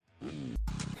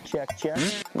Check, check.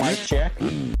 Mic check.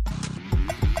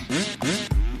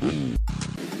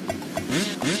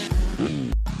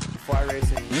 Fly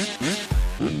racing.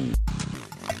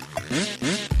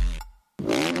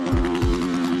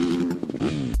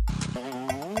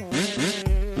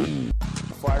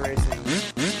 Fly racing.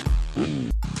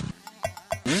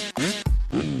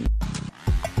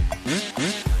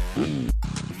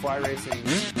 Fly racing.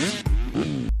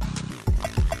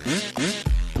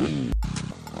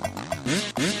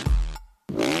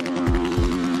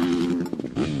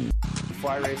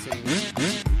 Fly racing.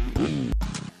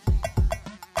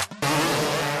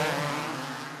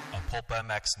 A Pulp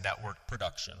MX Network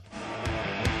production.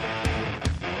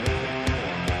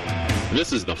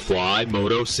 This is the Fly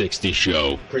Moto 60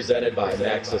 Show. Presented by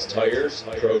Matthes Tires,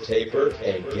 Pro Taper,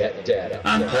 and Get Data.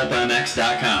 On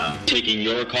PulpMX.com. Taking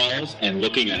your calls and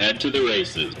looking ahead to the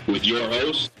races. With your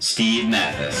host, Steve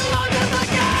Matthes.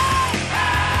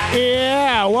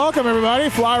 Yeah, welcome everybody.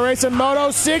 Fly Racing Moto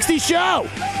 60 Show.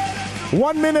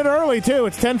 1 minute early, too.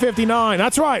 It's 10:59.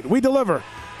 That's right. We deliver.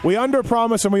 We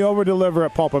under-promise and we over-deliver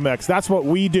at Pulp MX. That's what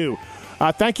we do.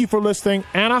 Thank you for listening.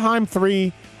 Anaheim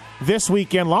 3 this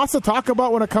weekend. Lots to talk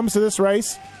about when it comes to this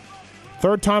race.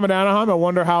 Third time at Anaheim. I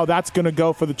wonder how that's going to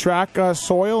go for the track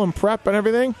soil and prep and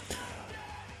everything.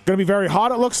 Going to be very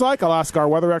hot, it looks like. I'll ask our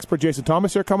weather expert, Jason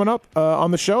Thomas, here coming up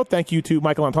on the show. Thank you to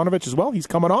Michael Antonovich as well. He's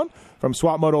coming on from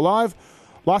Swap Moto Live.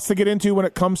 Lots to get into when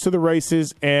it comes to the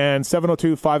races. And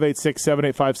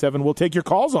 702-586-7857. We'll take your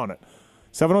calls on it.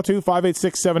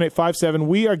 702-586-7857.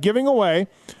 We are giving away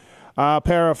a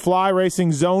pair of Fly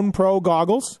Racing Zone Pro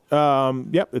goggles.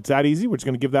 Yep, it's that easy. We're just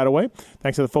going to give that away.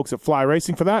 Thanks to the folks at Fly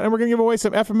Racing for that. And we're going to give away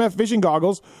some FMF Vision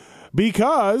goggles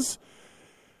because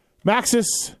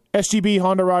Maxxis SGB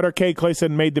Honda rider Cade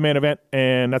Clayson made the main event,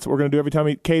 and that's what we're going to do every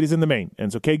time Cade is in the main.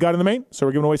 And so Cade got in the main, so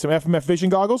we're giving away some FMF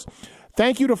Vision goggles.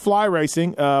 Thank you to Fly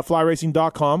Racing,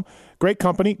 flyracing.com. Great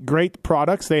company, great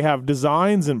products. They have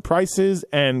designs and prices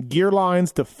and gear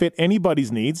lines to fit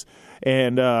anybody's needs.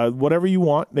 And whatever you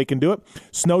want, they can do it.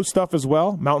 Snow stuff as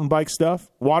well, mountain bike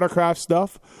stuff, watercraft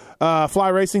stuff. Fly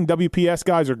Racing, WPS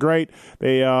guys are great.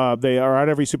 They are at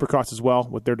every Supercross as well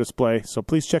with their display. So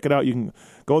please check it out. You can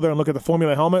go there and look at the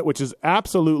Formula helmet, which is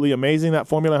absolutely amazing, that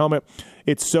Formula helmet.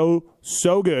 It's so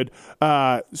good.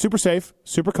 Super safe,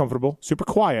 super comfortable, super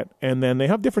quiet. And then they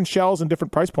have different shells and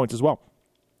different price points as well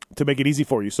to make it easy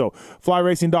for you. So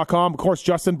flyracing.com, of course,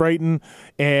 Justin Brayton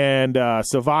and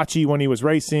Savachi when he was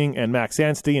racing, and Max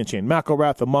Anstey and Shane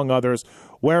McElrath, among others,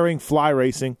 wearing Fly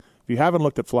Racing. If you haven't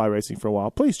looked at Fly Racing for a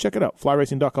while, please check it out,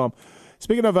 flyracing.com.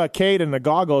 Speaking of Cade and the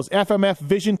goggles, FMF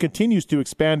Vision continues to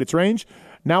expand its range.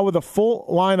 Now with a full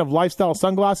line of lifestyle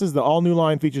sunglasses, the all-new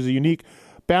line features a unique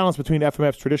balance between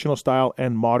FMF's traditional style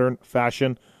and modern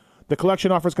fashion. The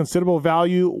collection offers considerable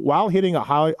value while hitting a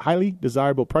highly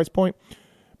desirable price point.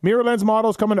 Mirror lens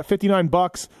models coming at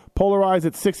 $59, polarized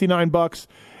at $69.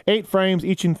 8 frames,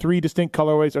 each in 3 distinct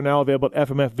colorways, are now available at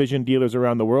FMF Vision dealers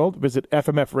around the world. Visit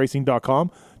fmfracing.com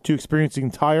to experience the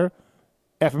entire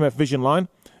FMF Vision line.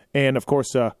 And, of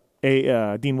course,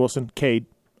 Dean Wilson, Cade,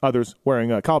 others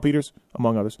wearing, Kyle Peters,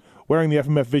 among others, wearing the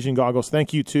FMF Vision goggles.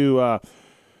 Thank you to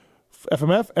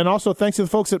FMF. And also thanks to the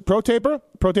folks at Pro Taper.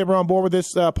 Pro Taper on board with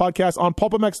this podcast on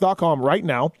pulpmx.com right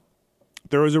now.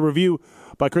 There is a review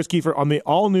by Chris Kiefer on the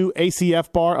all-new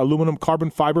ACF bar, aluminum carbon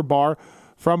fiber bar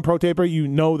from Pro Taper. You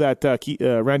know that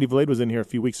Randy Vlade was in here a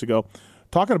few weeks ago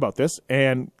talking about this,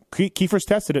 and Kiefer's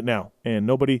tested it now, and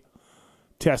nobody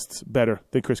tests better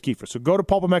than Chris Kiefer. So go to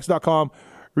pulpmx.com,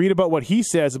 read about what he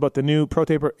says about the new Pro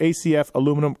Taper ACF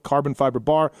aluminum carbon fiber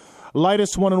bar.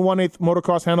 Lightest 1 1/8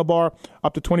 motocross handlebar,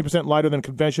 up to 20% lighter than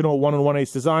conventional 1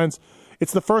 1/8 designs.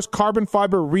 It's the first carbon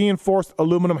fiber reinforced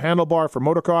aluminum handlebar for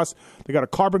motocross. They got a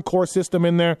carbon core system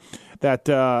in there that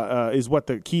is what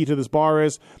the key to this bar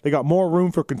is. They got more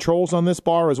room for controls on this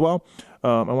bar as well.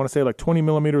 I want to say like 20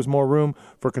 millimeters more room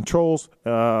for controls.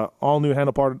 All new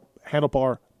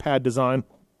handlebar pad design.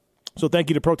 So thank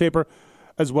you to Pro Taper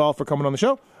as well for coming on the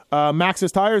show.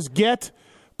 Maxxis Tires, get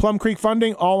Plum Creek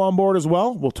Funding, all on board as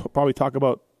well. We'll probably talk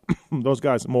about those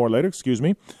guys more later. Excuse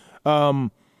me.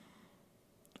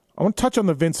 I want to touch on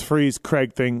the Vince Freeze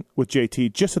Craig thing with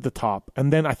JT just at the top,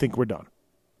 and then I think we're done.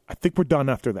 I think we're done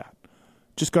after that.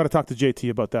 Just got to talk to JT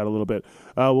about that a little bit.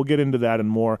 We'll get into that and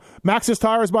more. Maxxis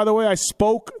Tires, by the way, I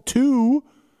spoke to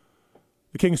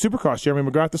the King of Supercross, Jeremy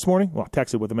McGrath, this morning. Well, I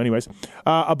texted with him anyways,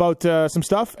 about some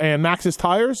stuff. And Maxxis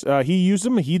Tires, he used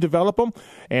them, he developed them,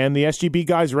 and the SGB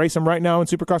guys race them right now in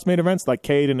Supercross main events like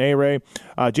Cade and A-Ray.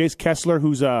 Jace Kessler,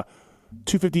 who's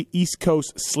 250 East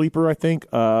Coast sleeper, I think.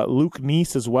 Luke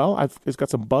Neese as well. It's got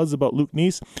some buzz about Luke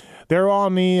Neese. They're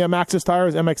on the Matthes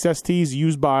tires, MXSTs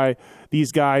used by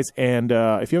these guys. And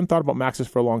if you haven't thought about Matthes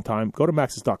for a long time, go to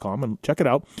Matthes.com and check it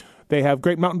out. They have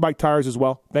great mountain bike tires as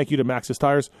well. Thank you to Matthes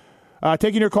Tires.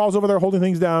 Taking your calls over there, holding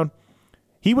things down.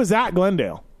 He was at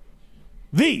Glendale.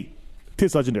 The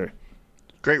Tits Legendary.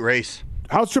 Great race.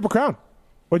 How's Triple Crown?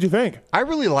 What'd you think? I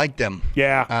really like them.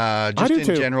 Yeah. Just I do in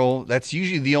too. general, that's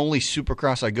usually the only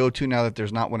Supercross I go to now that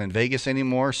there's not one in Vegas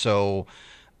anymore. So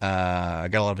I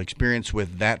got a lot of experience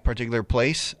with that particular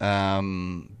place.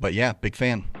 But yeah, big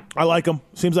fan. I like them.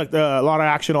 Seems like a lot of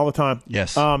action all the time.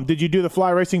 Yes. Did you do the Fly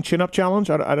Racing Chin-Up Challenge?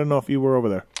 I don't know if you were over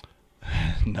there.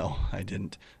 No, I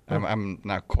didn't. I'm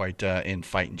not quite in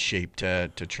fighting shape to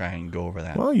try and go over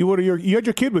that. Well, you had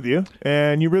your kid with you,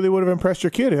 and you really would have impressed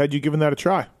your kid had you given that a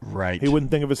try. Right. He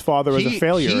wouldn't think of his father as a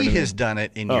failure. He has done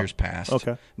it in years past.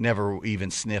 Okay. Never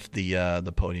even sniffed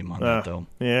the podium on that, though.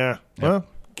 Yeah. Yep. Well,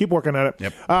 keep working at it.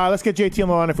 Yep. Let's get JT on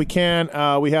the line if we can.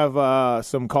 We have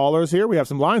some callers here. We have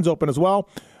some lines open as well.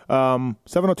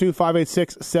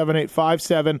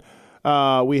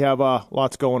 702-586-7857. We have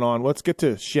lots going on. Let's get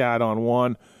to Shad on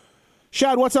one.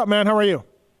 Shad, what's up, man? How are you?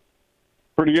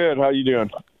 Pretty good. How you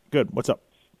doing? Good. What's up?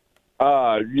 So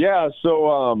I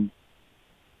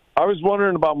was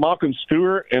wondering about Malcolm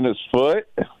Stewart and his foot.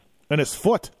 And his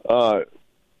foot? Yeah,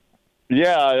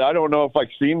 I don't know if I've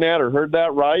seen that or heard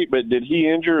that right, but did he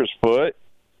injure his foot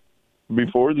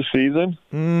before the season?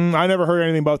 I never heard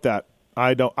anything about that.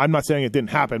 I'm not saying it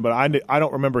didn't happen, but I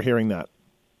don't remember hearing that.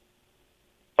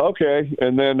 Okay,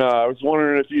 and then I was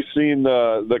wondering if you've seen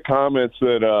the comments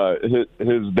that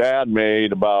his dad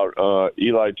made about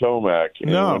Eli Tomac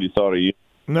and what he thought of you.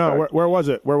 No, where was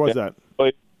it? Where was that?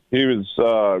 He was.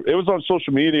 It was on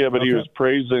social media, but he was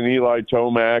praising Eli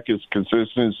Tomac, his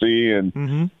consistency,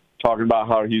 and talking about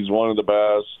how he's one of the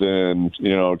best, and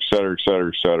et cetera, et cetera,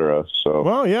 et cetera. So,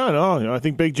 well, yeah, no, I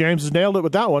think Big James has nailed it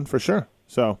with that one for sure.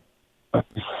 So, all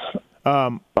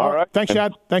right. Thanks,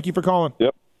 Chad. Thank you for calling.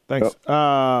 Yep. Thanks.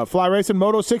 Fly Racing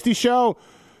Moto 60 show.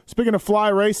 Speaking of fly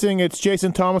racing, it's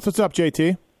Jason Thomas. What's up,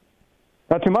 JT?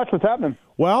 Not too much. What's happening?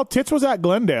 Well, Tits was at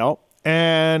Glendale,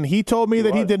 and he told me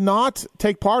that he did not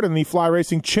take part in the Fly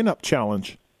Racing Chin-Up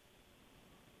Challenge.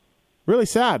 Really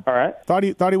sad. All right. Thought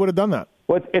he would have done that.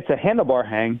 Well, it's a handlebar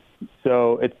hang,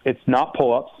 so it's not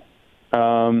pull-ups.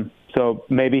 So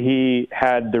maybe he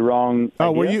had the wrong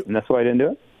idea, and that's why I didn't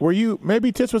do it. Were you?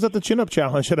 Maybe Tits was at the Chin-Up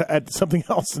Challenge at something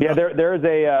else. Yeah, there is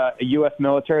a U.S.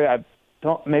 military.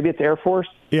 Maybe it's Air Force.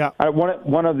 Yeah.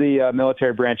 One of the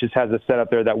military branches has a setup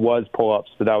there that was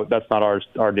pull-ups, but that's not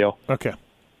our deal. Okay.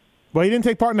 Well, he didn't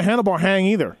take part in the handlebar hang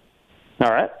either.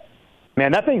 All right.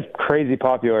 Man, that thing's crazy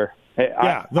popular.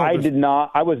 I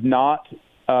was not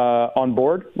on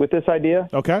board with this idea.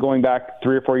 Okay. Going back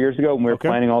 3 or 4 years ago when we were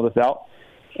planning all this out.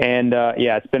 And,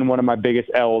 it's been one of my biggest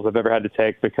L's I've ever had to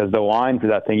take because the line for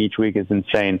that thing each week is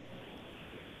insane.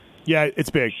 Yeah, it's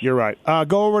big. You're right.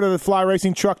 Go over to the Fly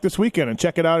Racing truck this weekend and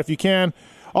check it out if you can.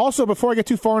 Also, before I get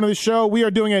too far into the show, we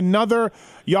are doing another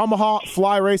Yamaha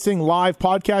Fly Racing live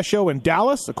podcast show in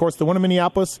Dallas. Of course, the one in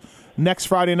Minneapolis next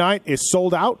Friday night is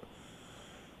sold out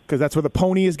because that's where the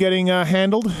pony is getting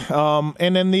handled.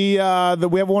 And then we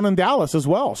have one in Dallas as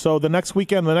well. So the next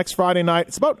weekend, the next Friday night,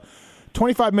 it's about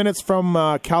 25 minutes from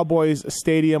Cowboys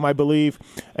Stadium, I believe,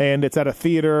 and it's at a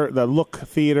theater, the Look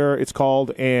Theater, it's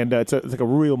called, and it's like a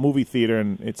real movie theater,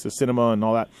 and it's a cinema and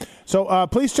all that. So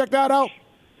please check that out.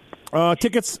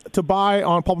 Tickets to buy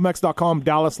on pulpmx.com,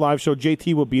 Dallas Live Show.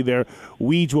 JT will be there.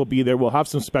 Weege will be there. We'll have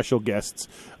some special guests.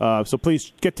 So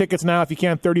please get tickets now if you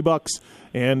can, $30,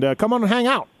 and come on and hang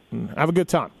out and have a good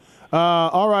time.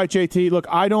 All right, JT, look,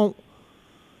 I don't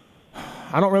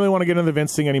really want to get into the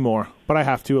Vince thing anymore, but I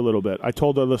have to a little bit. I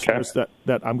told our listeners that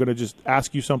I'm going to just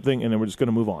ask you something, and then we're just going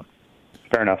to move on.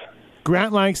 Fair enough.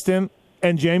 Grant Langston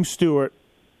and James Stewart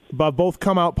both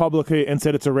come out publicly and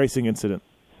said it's a racing incident.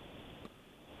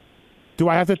 Do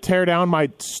I have to tear down my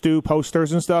Stu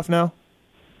posters and stuff now?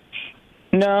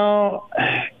 No.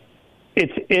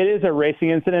 It is a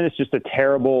racing incident. It's just a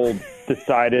terrible,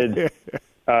 decided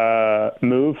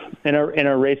move in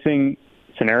a racing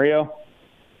scenario.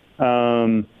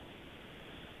 I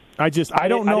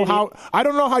don't know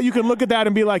how you can look at that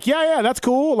and be like, yeah, that's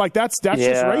cool. Like that's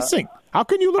just racing. How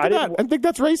can you look at that and think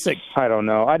that's racing? I don't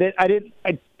know. I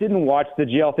didn't watch the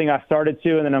GL thing. I started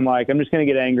to, and then I'm like, I'm just going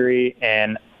to get angry,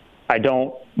 and I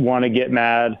don't want to get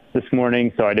mad this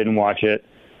morning, so I didn't watch it.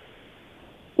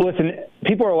 Listen,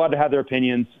 people are allowed to have their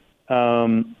opinions.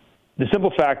 The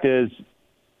simple fact is,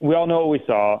 we all know what we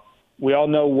saw. We all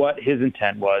know what his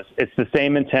intent was. It's the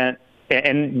same intent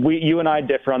and you and I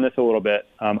differ on this a little bit.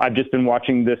 I've just been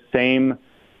watching this same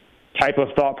type of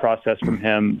thought process from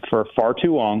him for far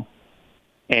too long,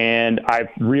 and I've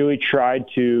really tried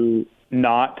to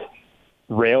not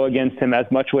rail against him as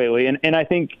much lately, and I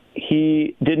think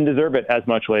he didn't deserve it as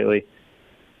much lately.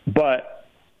 But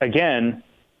again,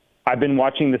 I've been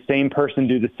watching the same person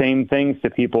do the same things to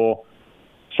people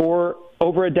for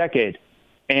over a decade.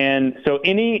 And so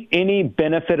any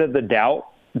benefit of the doubt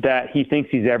that he thinks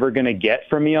he's ever going to get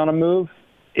from me on a move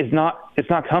it's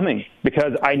not coming,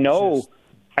 because I know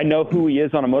who he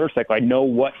is on a motorcycle. I know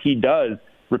what he does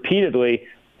repeatedly.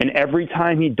 And every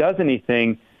time he does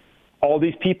anything, all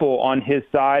these people on his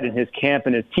side and his camp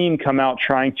and his team come out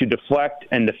trying to deflect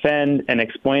and defend and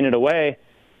explain it away.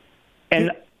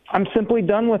 And I'm simply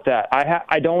done with that.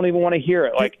 I don't even want to hear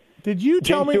it. Like, did you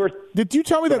tell me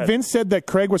that Vince said that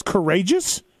Craig was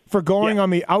courageous for going on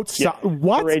the outside? Yeah.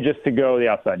 What? Courageous to go the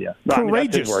outside, yeah. No, courageous. I mean,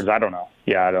 that's his words. I don't know.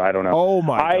 Yeah, I don't know. Oh,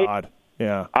 my God.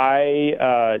 Yeah.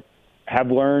 I have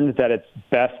learned that it's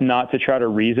best not to try to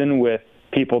reason with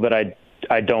people that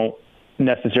I don't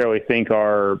necessarily think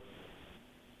are,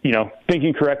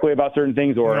 thinking correctly about certain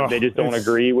things, or they just don't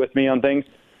agree with me on things.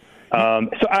 So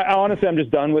I honestly, I'm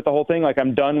just done with the whole thing. Like,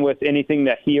 I'm done with anything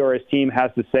that he or his team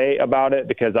has to say about it,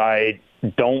 because I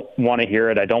don't want to hear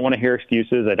it. I don't want to hear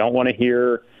excuses. I don't want to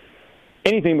hear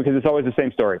anything, because it's always the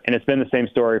same story, and it's been the same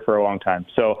story for a long time.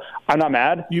 So I'm not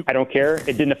mad. I don't care.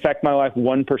 It didn't affect my life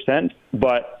 1%,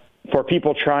 but for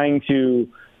people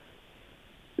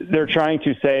they're trying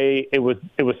to say it was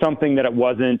something that it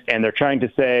wasn't, and they're trying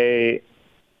to say,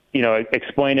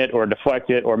 explain it or deflect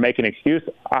it or make an excuse.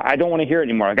 I don't want to hear it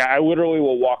anymore. Like, I literally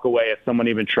will walk away if someone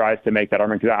even tries to make that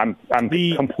argument, because I'm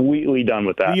completely done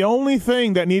with that. The only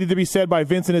thing that needed to be said by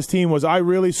Vince and his team was, I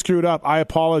really screwed up. I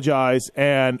apologize,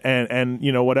 and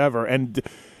whatever, and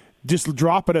just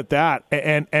drop it at that.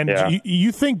 And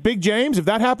you think Big James, if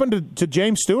that happened to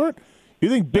James Stewart, you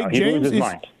think Big James is?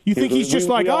 You think he's just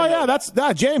like, oh yeah, that's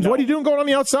James. No. What are you doing going on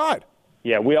the outside?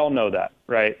 Yeah, we all know that,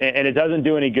 right? And it doesn't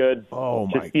do any good. Oh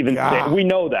my even God! Say, we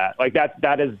know that. Like,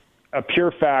 that is a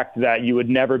pure fact that you would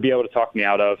never be able to talk me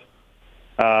out of.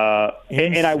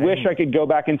 And I wish I could go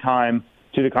back in time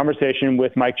to the conversation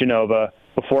with Mike Genova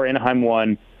before Anaheim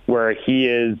won, where he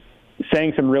is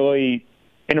saying some really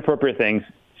inappropriate things,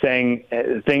 saying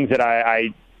things that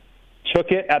I took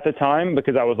it at the time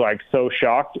because I was like so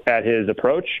shocked at his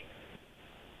approach.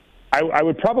 I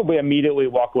would probably immediately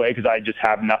walk away because I just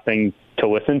have nothing to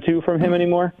listen to from him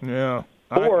anymore. Yeah.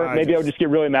 Or maybe I would just get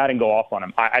really mad and go off on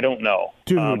him. I don't know.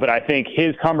 But I think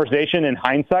his conversation in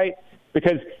hindsight,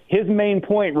 because his main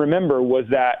point, remember, was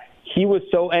that he was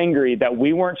so angry that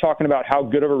we weren't talking about how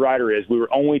good of a rider he is. We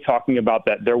were only talking about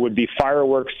that there would be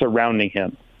fireworks surrounding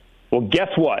him. Well,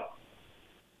 guess what?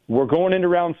 We're going into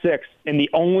round 6, and the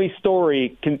only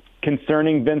story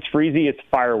concerning Vince Freese is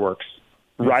fireworks.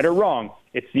 Right or wrong,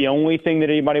 it's the only thing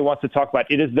that anybody wants to talk about.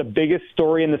 It is the biggest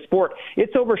story in the sport.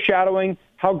 It's overshadowing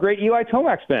how great Eli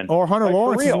Tomac's been. Or Hunter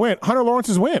Lawrence's win. Hunter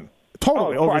Lawrence's win.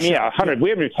 Totally overshadowed. Hunter, we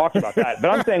haven't even talked about that.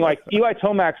 But I'm saying, like, Eli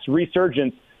Tomac's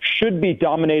resurgence should be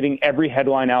dominating every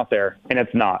headline out there, and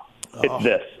it's not. It's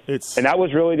this. And that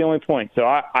was really the only point. So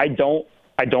I don't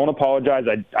apologize.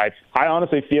 I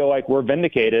honestly feel like we're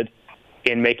vindicated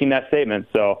in making that statement.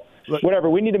 So whatever,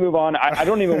 we need to move on. I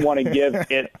don't even want to give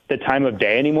it the time of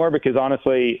day anymore, because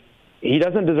honestly, he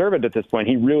doesn't deserve it at this point.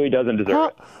 He really doesn't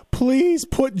deserve it. Please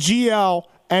put GL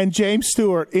and James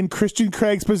Stewart in Christian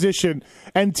Craig's position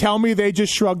and tell me they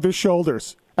just shrugged their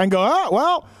shoulders and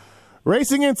go,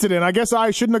 racing incident. I guess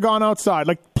I shouldn't have gone outside.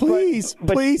 Like, please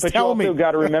tell me. You also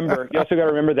got to remember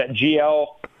that GL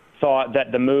thought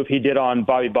that the move he did on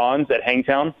Bobby Bonds at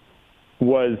Hangtown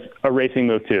was a racing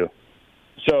move too.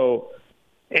 So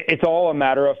it's all a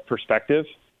matter of perspective.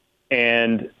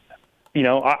 And,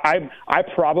 I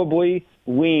probably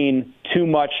lean too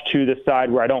much to the side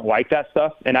where I don't like that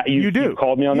stuff. And you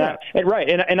called me on that. And, right.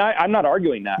 And I'm not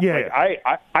arguing that. Yeah.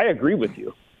 Like, I agree with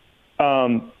you.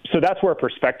 So that's where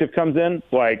perspective comes in.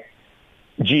 Like,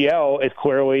 GL is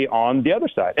clearly on the other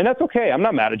side. And that's okay. I'm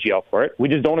not mad at GL for it. We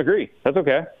just don't agree. That's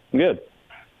okay. I'm good.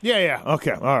 Yeah.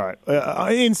 Okay. All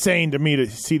right. Insane to me to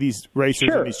see these racers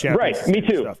and these champions. Right. Me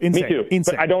too. Insane. Me too.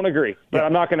 Insane. But I don't agree. But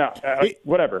I'm not going to.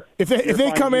 Whatever. If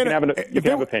they come in, if they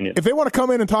have opinions. If they want to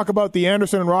come in and talk about the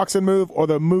Anderson and Roxon move or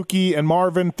the Mookie and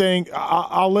Marvin thing,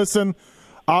 I'll listen.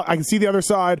 I can see the other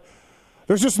side.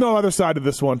 There's just no other side to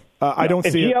this one. I don't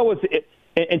see it.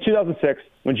 In 2006,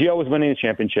 when GL was winning the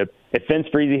championship, if Vince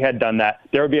Freese had done that,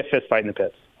 there would be a fist fight in the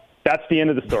pits. That's the end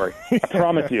of the story. I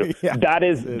promise you. Yeah, that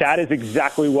is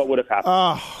exactly what would have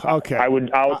happened. Okay. I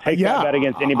would take that bet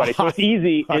against anybody. So it's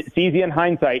easy. It's easy in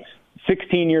hindsight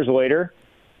 16 years later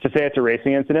to say it's a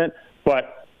racing incident,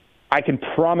 but I can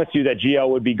promise you that GL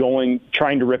would be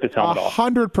trying to rip his helmet off.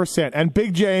 100%. And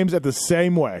Big James at the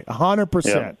same way. 100%.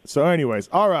 Yeah. So anyways,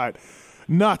 all right.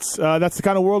 Nuts. That's the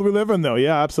kind of world we live in, though.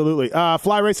 Yeah, absolutely.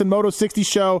 Fly Racing Moto 60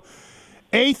 show.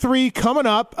 A3 coming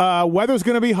up. Weather's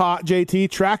going to be hot,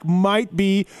 JT. Track might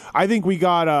be. I think we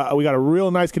got a real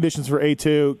nice conditions for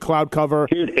A2. Cloud cover.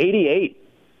 Dude, 88.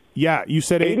 Yeah, you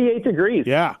said 88 degrees.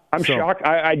 Yeah. I'm shocked.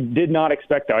 I did not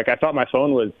expect that. Like, I thought my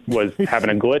phone was having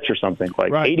a glitch or something.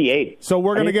 Like, right. 88. So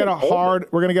we're going to get a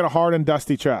hard and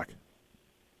dusty track.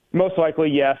 Most likely,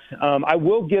 yes. I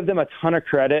will give them a ton of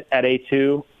credit at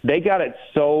A2. They got it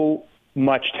so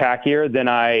much tackier than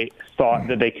I thought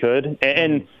that they could.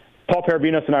 And Paul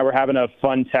Parabinos and I were having a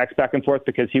fun text back and forth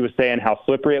because he was saying how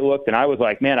slippery it looked. And I was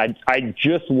like, man, I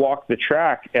just walked the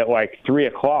track at like 3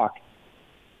 o'clock.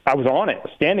 I was on it,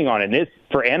 standing on it. And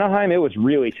for Anaheim, it was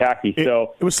really tacky. It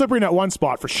was slippery in that one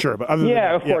spot for sure. But other than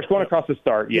that, of course, going across the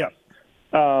start, yes.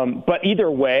 But either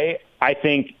way, I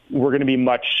think we're going to be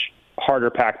much harder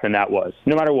packed than that was,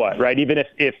 no matter what, right? Even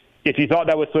if you thought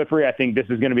that was slippery, I think this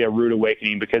is going to be a rude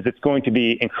awakening because it's going to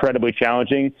be incredibly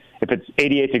challenging if it's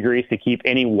 88 degrees to keep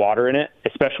any water in it,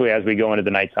 especially as we go into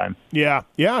the nighttime. Yeah.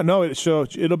 No,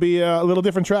 it'll be a little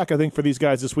different track, I think, for these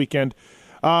guys this weekend.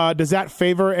 Does that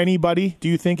favor anybody, do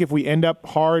you think, if we end up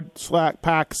hard, slack,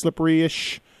 pack,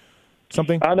 slippery-ish,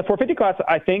 something? The 450 class,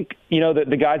 I think,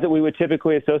 the guys that we would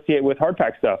typically associate with hard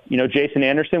pack stuff, Jason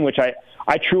Anderson, which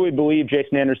I truly believe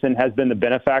Jason Anderson has been the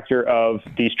benefactor of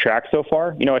these tracks so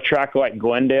far. A track like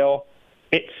Glendale,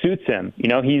 it suits him.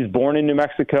 He's born in New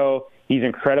Mexico. He's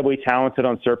incredibly talented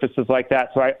on surfaces like that.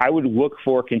 So I would look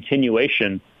for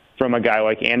continuation from a guy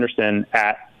like Anderson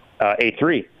at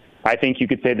A3. I think you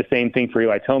could say the same thing for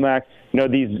Eli Tomac.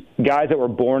 These guys that were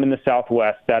born in the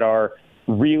Southwest that are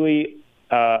really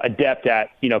adept at,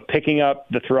 picking up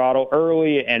the throttle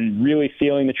early and really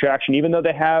feeling the traction, even though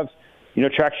they have,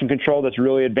 traction control that's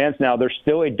really advanced now, there's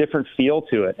still a different feel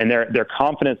to it. And their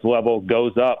confidence level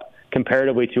goes up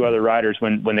comparatively to other riders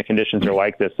when the conditions are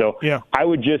like this. So yeah. I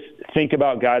would just think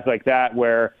about guys like that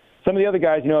where some of the other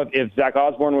guys, if Zach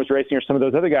Osborne was racing or some of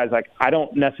those other guys, like, I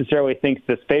don't necessarily think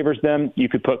this favors them. You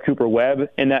could put Cooper Webb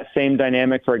in that same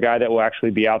dynamic for a guy that will actually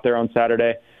be out there on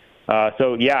Saturday.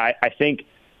 I think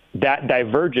that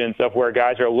divergence of where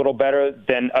guys are a little better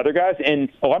than other guys, and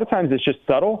a lot of times it's just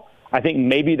subtle. I think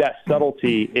maybe that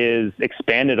subtlety is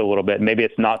expanded a little bit. Maybe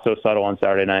it's not so subtle on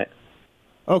Saturday night.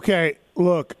 Okay,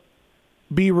 look,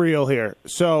 be real here.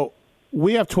 So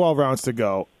we have 12 rounds to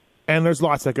go, and there's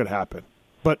lots that could happen.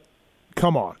 But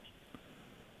come on.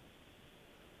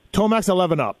 Tomac's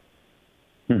 11 up.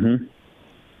 Mm-hmm.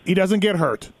 He doesn't get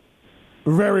hurt.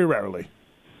 Very rarely.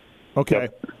 Okay.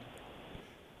 Yep.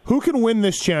 Who can win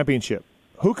this championship?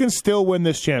 Who can still win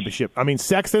this championship? I mean,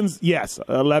 Sexton's, yes,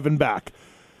 11 back.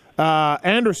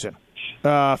 Anderson,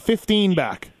 15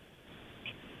 back.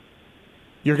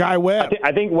 Your guy Webb.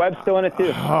 I think Webb's still in it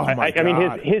too. Oh my God. I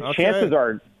mean, his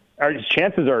Okay.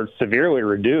 chances are severely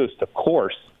reduced, of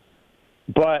course.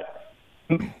 But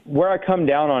where I come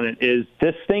down on it is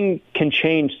this thing can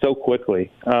change so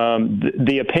quickly.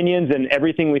 The opinions and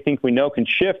everything we think we know can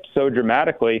shift so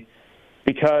dramatically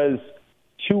because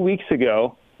 2 weeks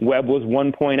ago, Webb was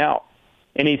 1 point out.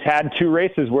 And he's had 2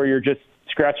 races where you're just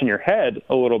scratching your head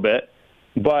a little bit.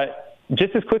 But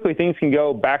just as quickly, things can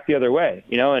go back the other way,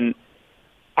 and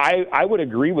I would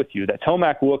agree with you that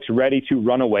Tomac looks ready to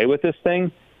run away with this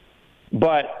thing.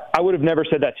 But I would have never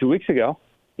said that 2 weeks ago.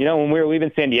 When we were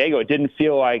leaving San Diego, it didn't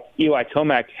feel like Eli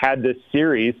Tomac had this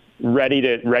series ready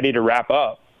to wrap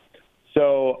up.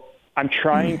 So I'm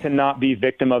trying to not be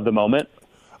victim of the moment.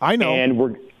 I know. And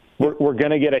we're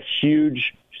going to get a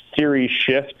huge series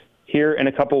shift here in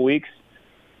a couple of weeks.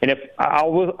 And if I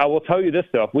will tell you this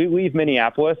though, if we leave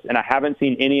Minneapolis and I haven't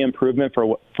seen any improvement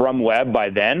from Webb by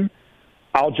then,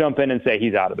 I'll jump in and say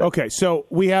he's out of it. Okay, so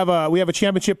we have a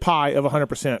championship pie of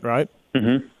 100%, right?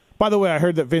 Mm-hmm. By the way, I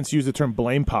heard that Vince used the term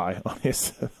blame pie on his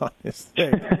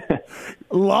thing.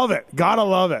 Love it. Gotta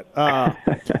love it.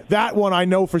 That one I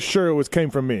know for sure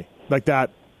came from me. Like that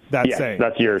yes, saying.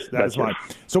 That's yours. That's mine.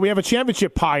 So we have a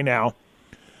championship pie now.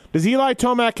 Does Eli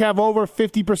Tomac have over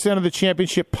 50% of the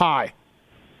championship pie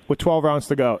with 12 rounds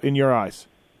to go, in your eyes?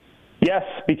 Yes,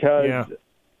 because,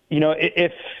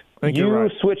 if you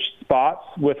switch spots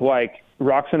with, like,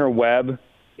 Roxon or Webb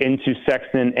into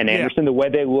Sexton and Anderson, the way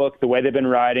they look, the way they've been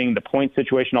riding, the point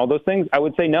situation, all those things, I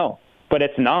would say no. But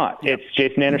it's not. Yep. It's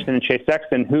Jason Anderson and Chase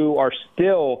Sexton who are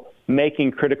still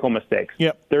making critical mistakes.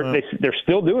 Yep. They're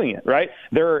still doing it, right?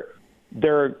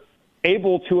 They're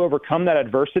able to overcome that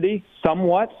adversity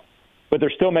somewhat, but they're still but they're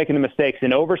still making the mistakes.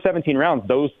 And over 17 rounds,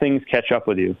 those things catch up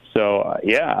with you. So,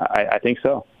 I think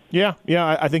so. Yeah,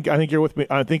 I think you're with me.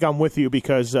 I think I'm with you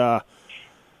because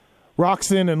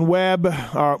Roxon and Webb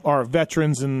are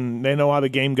veterans and they know how the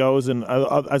game goes. And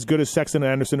as good as Sexton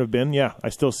and Anderson have been, you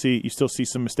still see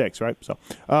some mistakes, right? So,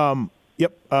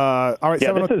 yep. All right.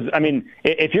 Yeah,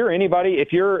 if you're anybody,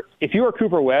 if you're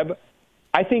Cooper Webb,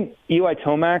 I think Eli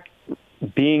Tomac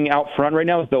being out front right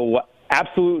now is the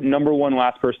absolute number one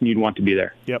last person you'd want to be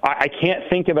there. Yep. I can't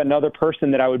think of another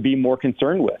person that I would be more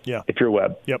concerned with. Yeah. If you're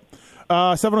Webb. Yep.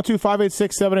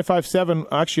 702-586-7857.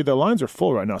 Actually, the lines are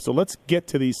full right now, so let's get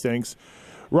to these things.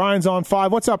 Ryan's on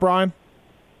 5. What's up, Ryan?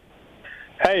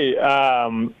 Hey,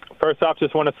 first off,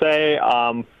 just want to say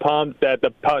I'm pumped that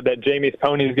Jamie's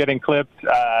pony is getting clipped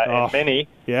in Mini.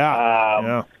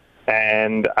 Yeah.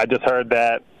 And I just heard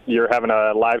that you're having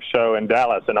a live show in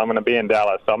Dallas, and I'm going to be in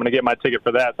Dallas, so I'm going to get my ticket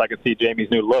for that so I can see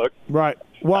Jamie's new look. Right.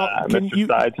 Well, Mr.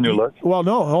 Side's new look. Well,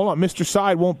 no, hold on. Mr.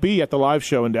 Side won't be at the live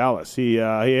show in Dallas. He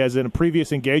has a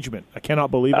previous engagement. I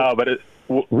cannot believe it. Oh, but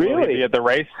will he be at the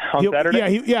race on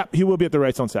Saturday? He will be at the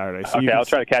race on Saturday. So okay, I'll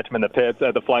try to catch him in the pits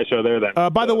at the fly show there then.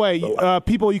 By the way,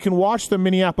 people, you can watch the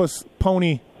Minneapolis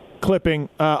Pony clipping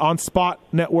on Spot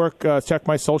Network. Check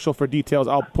my social for details.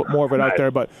 I'll put more of it out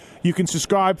there. But you can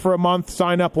subscribe for a month,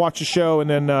 sign up, watch the show, and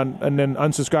then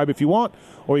unsubscribe if you want,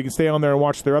 or you can stay on there and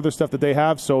watch their other stuff that they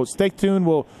have. So stay tuned.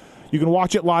 You can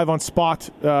watch it live on Spot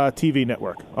TV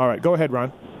Network. All right, go ahead,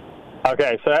 Ron.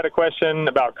 Okay, so I had a question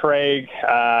about Craig.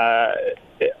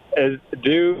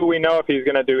 Do we know if he's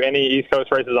going to do any East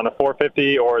Coast races on a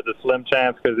 450, or is it a slim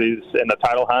chance because he's in the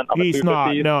title hunt on the 250s? He's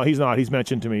not. No, he's not. He's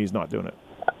mentioned to me he's not doing it.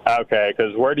 Okay,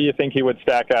 because where do you think he would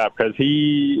stack up? Because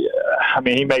he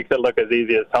makes it look as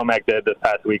easy as Tomac did this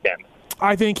past weekend.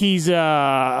 I think he's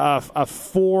a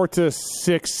 4 to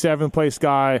 6, 7 place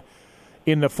guy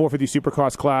in the 450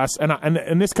 Supercross class,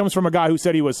 and this comes from a guy who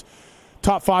said he was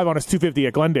top 5 on his 250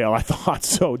 at Glendale. I thought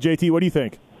so. JT, what do you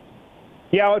think?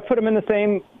 Yeah, I would put him in the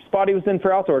same spot he was in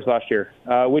for outdoors last year,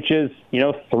 which is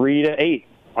 3 to 8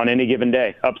 on any given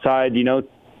day. Upside,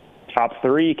 top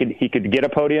 3, he could get a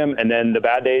podium, and then the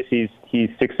bad days he's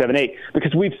 6, 7, 8.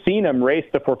 Because we've seen him race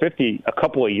the 450 a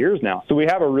couple of years now, so we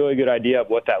have a really good idea of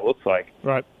what that looks like.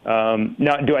 Right.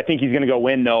 Now, do I think he's going to go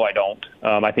win? No, I don't.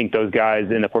 I think those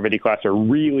guys in the 450 class are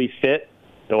really fit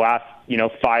the last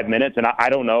 5 minutes, and I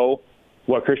don't know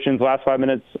what Christian's last 5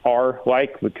 minutes are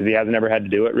like because he hasn't ever had to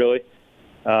do it really.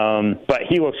 But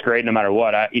he looks great no matter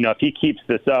what. If he keeps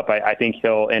this up, I think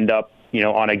he'll end up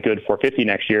on a good 450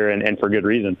 next year, and for good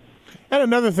reason. And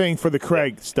another thing for the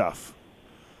Craig stuff,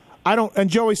 and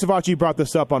Joey Savacci brought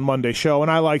this up on Monday's show,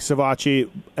 and I like Savacci,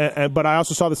 but I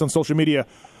also saw this on social media.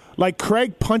 Like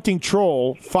Craig punting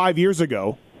Troll 5 years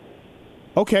ago.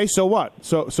 Okay, so what?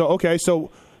 So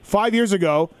 5 years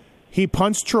ago, he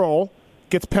punts Troll,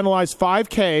 gets penalized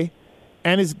 $5,000,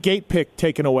 and his gate pick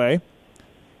taken away.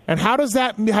 And how does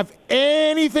that have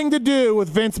anything to do with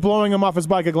Vince blowing him off his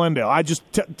bike at Glendale?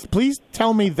 Please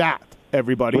tell me that.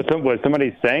 Everybody. Was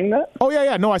somebody saying that? Oh,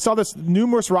 yeah. No, I saw this.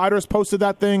 Numerous riders posted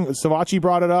that thing. Savacci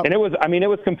brought it up. And it was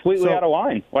completely out of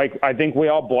line. Like, I think we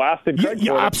all blasted Craig for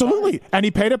it. Absolutely. And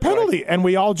he paid a penalty. Right. And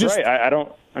we all just... Right. I don't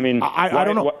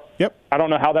know. Yep. I don't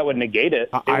know how that would negate it.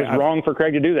 It was wrong for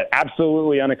Craig to do that.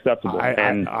 Absolutely unacceptable.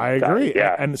 I agree.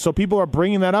 And so people are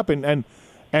bringing that up. And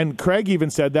Craig even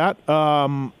said that.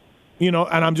 And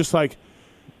I'm just like...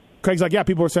 Craig's like, yeah,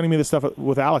 people are sending me this stuff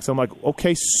with Alex. I'm like,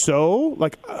 okay, so?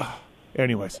 Like...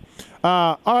 Anyways.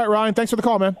 All right, Ryan, thanks for the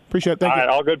call, man. Appreciate it. Thank you. All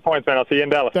right, all good points, man. I'll see you in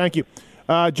Dallas. Thank you.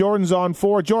 Jordan's on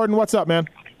 4. Jordan, what's up, man?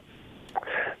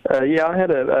 Yeah, I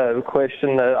had a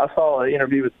question. I saw an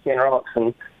interview with Ken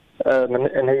Roxon,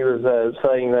 and he was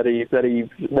saying that he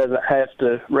doesn't have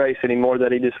to race anymore,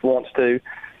 that he just wants to.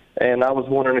 And I was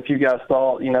wondering if you guys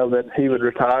thought, that he would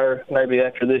retire maybe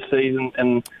after this season,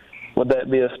 and would that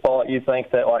be a spot you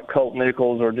think that like Colt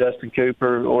Nichols or Justin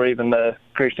Cooper or even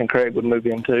Christian Craig would move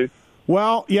into?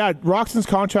 Well, yeah, Roxon's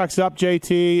contract's up,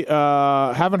 JT.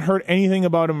 Haven't heard anything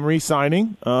about him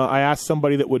re-signing. I asked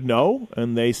somebody that would know,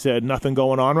 and they said nothing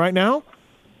going on right now.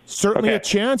 Certainly a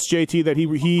chance, JT, that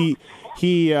he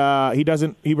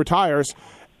retires.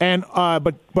 And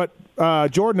but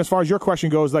Jordan, as far as your question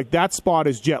goes, like that spot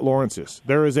is Jet Lawrence's.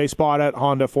 There is a spot at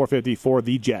Honda 450 for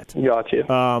the Jet. Gotcha.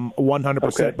 100%.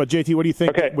 Okay. But JT, what do you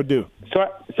think it would do?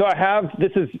 So I have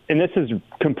this is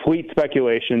complete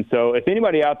speculation. So if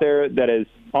anybody out there that is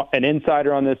an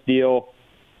insider on this deal,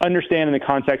 understanding the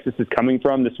context this is coming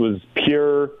from, this was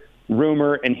pure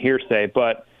rumor and hearsay.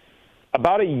 But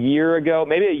about a year ago,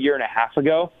 maybe a year and a half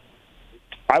ago,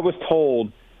 I was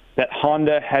told that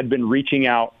Honda had been reaching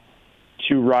out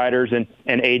to riders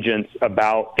and agents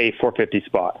about a 450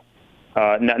 spot.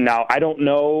 Now, I don't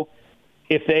know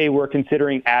if they were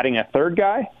considering adding a third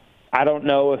guy. I don't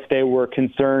know if they were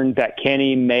concerned that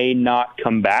Kenny may not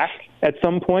come back at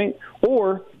some point,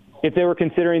 or if they were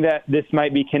considering that this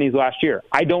might be Kenny's last year.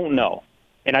 I don't know.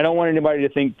 And I don't want anybody to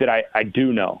think that I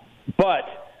do know. But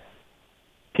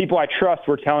people I trust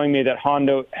were telling me that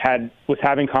Honda was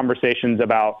having conversations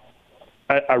about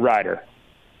a rider,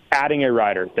 adding a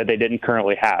rider that they didn't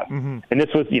currently have. Mm-hmm. And this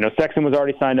was, Sexton was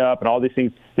already signed up and all these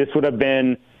things. This would have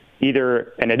been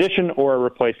either an addition or a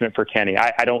replacement for Kenny.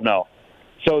 I don't know.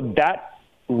 So that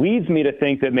leads me to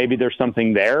think that maybe there's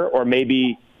something there, or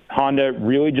maybe Honda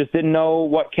really just didn't know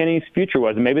what Kenny's future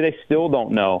was, and maybe they still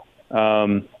don't know.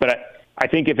 But I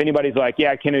think if anybody's like,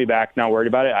 yeah, Kenny will be back, not worried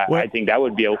about it, I think that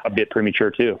would be a bit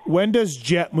premature too. When does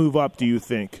Jet move up, do you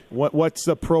think? What's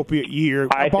the appropriate year,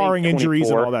 barring injuries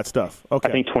and all that stuff? Okay.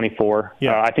 I think 24.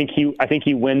 Yeah. I think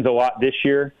he wins a lot this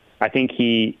year. I think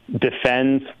he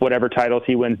defends whatever titles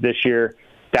he wins this year.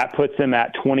 That puts him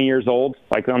at 20 years old,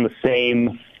 like on the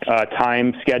same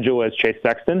time schedule as Chase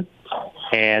Sexton.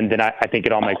 And then I think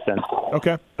it all makes sense.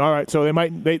 Okay. All right. So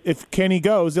if Kenny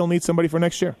goes, they'll need somebody for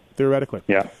next year, theoretically.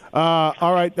 Yeah.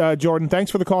 All right, Jordan,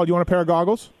 thanks for the call. Do you want a pair of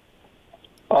goggles?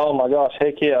 Oh, my gosh.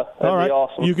 Heck yeah. That'd be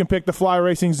awesome. You can pick the Fly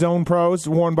Racing Zone Pros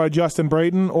worn by Justin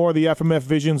Brayton or the FMF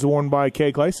Visions worn by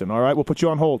Kay Clayson. All right. We'll put you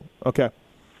on hold. Okay.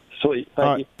 Sweet.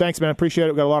 Thank you. Thanks, man. Appreciate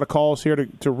it. We've got a lot of calls here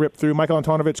to rip through. Michael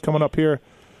Antonovich coming up here.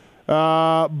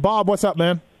 Bob, what's up,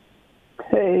 man?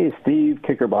 Hey, Steve,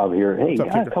 Kicker Bob here. Hey, up, I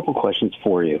got a couple questions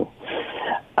for you.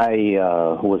 I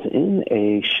was in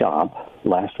a shop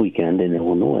last weekend in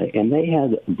Illinois, and they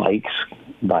had bikes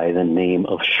by the name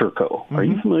of Sherco. Are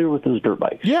you familiar with those dirt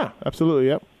bikes? Yeah, absolutely,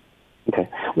 yep. Okay.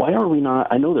 Why are we not,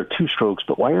 I know they're two strokes,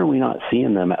 but why are we not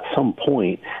seeing them at some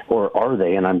point, or are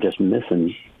they, and I'm just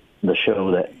missing the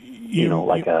show that, you mean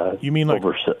like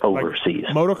overseas?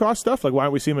 Like motocross stuff? Like why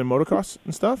aren't we seeing them in motocross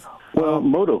and stuff? Well,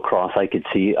 motocross I could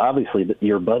see. Obviously,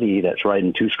 your buddy that's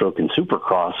riding two-stroke and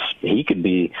supercross, he could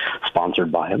be sponsored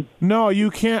by him. No,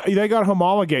 you can't. They got to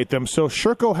homologate them. So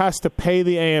Sherco has to pay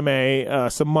the AMA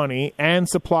some money and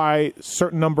supply a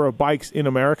certain number of bikes in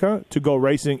America to go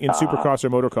racing in supercross or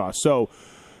motocross. So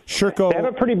Sherco, they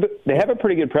have a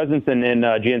pretty good presence in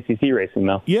GNCC racing,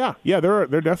 though. Yeah, they're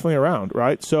definitely around,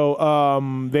 right?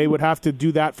 So they would have to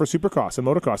do that for supercross and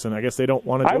motocross, and I guess they don't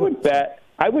want to.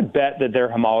 I would bet that they're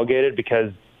homologated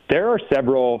because there are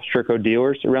several Sherco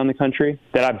dealers around the country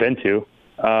that I've been to.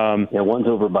 One's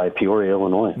over by Peoria,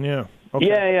 Illinois. Yeah. Okay.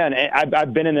 Yeah, and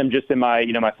I've been in them just in my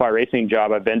my fly racing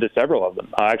job. I've been to several of them.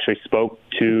 I actually spoke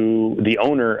to the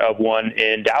owner of one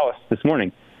in Dallas this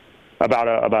morning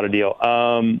about a deal.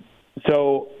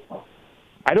 So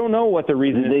I don't know what the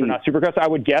reason is for not Supercross. I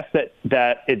would guess that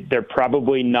they're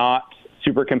probably not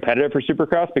super competitive for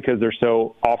Supercross because they're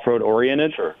so off-road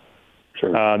oriented.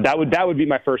 Sure. That would be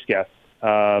my first guess. But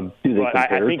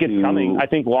I think it's coming. I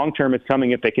think long term it's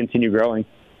coming if they continue growing.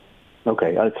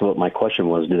 Okay, that's what my question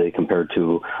was. Do they compare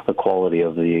to the quality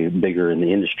of the bigger in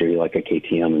the industry, like a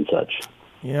KTM and such?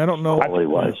 Yeah, I don't know.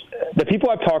 Quality-wise. The people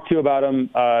I've talked to about them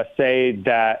say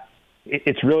that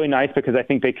it's really nice because I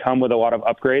think they come with a lot of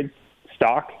upgrades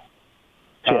stock.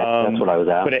 Yeah, that's what I was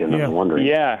asking. I'm wondering.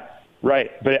 Yeah,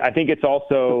 right. But I think it's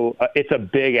also it's a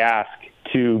big ask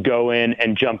to go in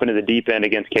and jump into the deep end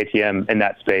against KTM in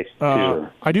that space.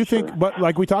 I do think, but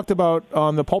like we talked about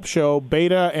on the Pulp Show,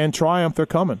 Beta and Triumph, they're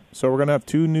coming. So we're going to have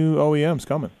two new OEMs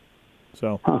coming.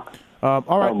 So, all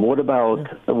right. What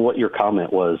about what your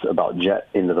comment was about Jet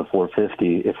into the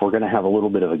 450? If we're going to have a little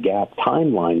bit of a gap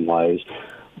timeline-wise,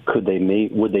 would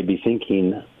they be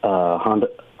thinking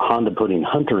Honda putting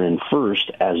Hunter in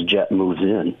first as Jet moves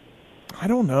in? I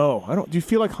don't know. Do you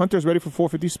feel like Hunter's ready for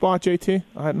 450 spot, JT?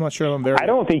 I'm not sure I'm there. I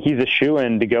don't think he's a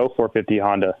shoo-in to go 450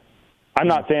 Honda. I'm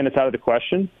not saying it's out of the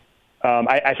question.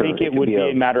 I think it would be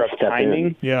a matter of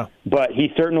timing. Yeah. But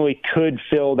he certainly could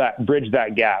bridge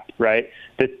that gap, right?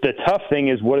 The tough thing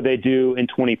is, what do they do in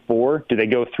 24? Do they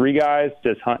go three guys?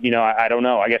 I don't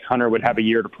know. I guess Hunter would have a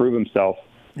year to prove himself.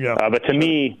 Yeah. But to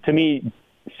me,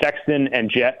 Sexton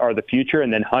and Jet are the future,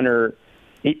 and then Hunter,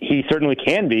 he certainly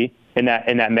can be in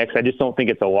that mix. I just don't think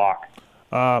it's a lock.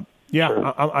 I'm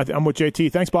with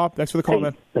JT. Thanks, Bob. Thanks for the call,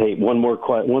 man. Hey, one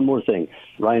more thing.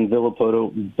 Ryan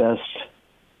Villapoto, best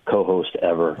co-host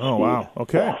ever. Oh, wow.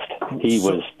 Okay. Best.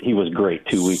 He was great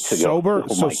 2 weeks ago.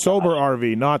 Sober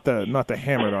RV, not the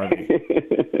hammered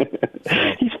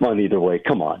RV. He's fun either way.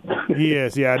 Come on. He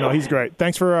is. Yeah, no, he's great.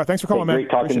 Thanks for calling, man. Great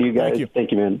talking to you guys.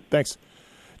 Thank you, man. Thanks.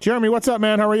 Jeremy, what's up,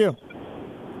 man? How are you?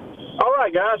 All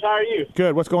right, guys. How are you?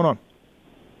 Good. What's going on?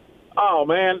 Oh,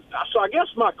 man. So I guess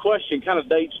my question kind of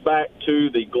dates back to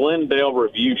the Glendale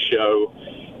review show,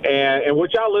 and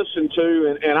which I listened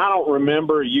to, and I don't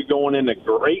remember you going into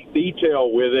great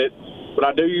detail with it, but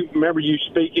I do remember you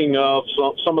speaking of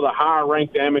some of the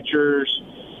higher-ranked amateurs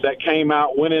that came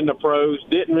out, went into pros,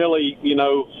 didn't really,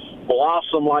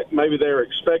 blossom like maybe they were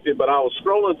expected, but I was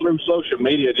scrolling through social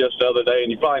media just the other day,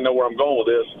 and you probably know where I'm going with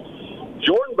this.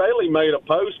 Jordan Bailey made a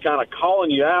post kind of calling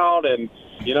you out and,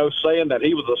 saying that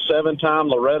he was a 7-time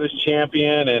Loretta's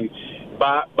champion, and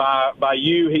by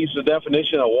you, he's the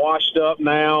definition of washed up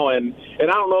now. And I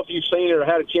don't know if you've seen it or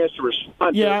had a chance to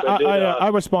respond. Yeah, to it, I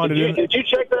responded. Did you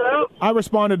check that out? I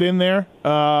responded in there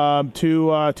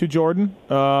to Jordan.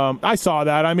 I saw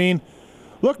that. I mean,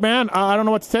 look, man, I don't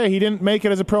know what to say. He didn't make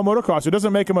it as a pro motocrosser. It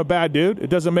doesn't make him a bad dude.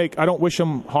 It doesn't make. I don't wish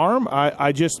him harm.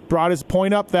 I just brought his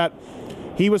point up that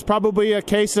he was probably a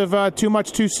case of too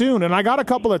much too soon. And I got a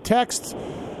couple of texts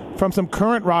from some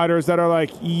current riders that are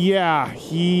like, yeah,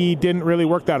 he didn't really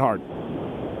work that hard.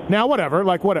 Now, whatever,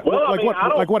 whatever.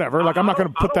 I'm not going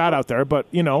to put that out there, but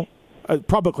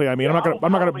publicly. I mean, I'm not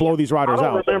going to blow these riders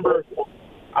out.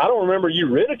 I don't remember you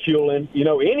ridiculing,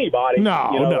 anybody. No.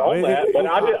 On that, but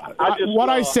I just what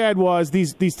I said was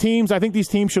these teams. I think these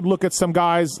teams should look at some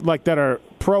guys that are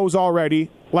pros already,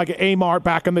 like Amart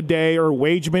back in the day, or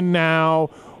Wageman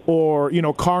now, or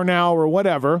Carnow or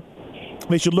whatever.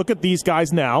 They should look at these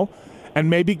guys now and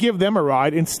maybe give them a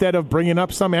ride instead of bringing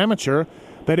up some amateur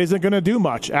that isn't going to do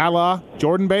much, a la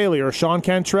Jordan Bailey or Sean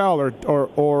Cantrell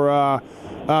or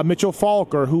Mitchell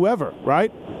Falk or whoever,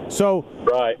 right? So,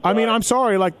 I mean, I'm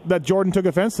sorry that Jordan took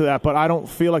offense to that, but I don't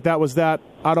feel like that was that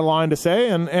out of line to say.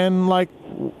 And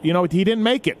he didn't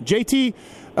make it. JT,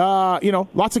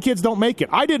 lots of kids don't make it.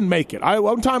 I didn't make it.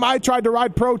 One time I tried to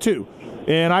ride pro too,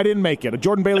 and I didn't make it.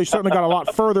 Jordan Bailey certainly got a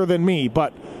lot further than me,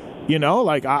 but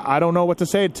I don't know what to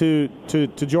say to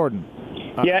Jordan.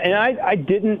 Yeah, and I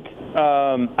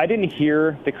didn't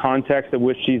hear the context of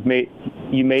which you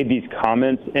made these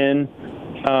comments in.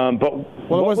 But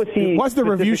it was the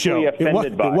review show.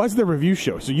 It was the review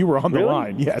show, so you were on the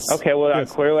line. Yes. Okay. Well,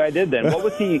 yes. Clearly I did then. What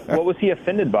was he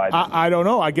offended by? I don't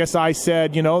know. I guess I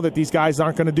said that these guys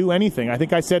aren't going to do anything. I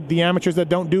think I said the amateurs that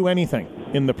don't do anything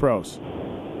in the pros.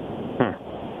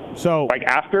 So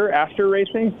after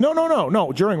racing?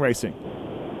 No, during racing.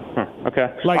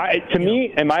 Okay. To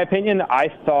me, in my opinion, I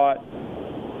thought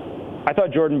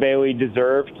Jordan Bailey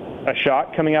deserved a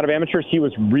shot coming out of amateurs. He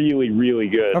was really, really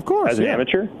good, of course, as an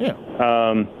amateur. Yeah.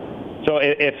 So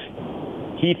if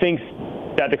he thinks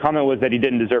that the comment was that he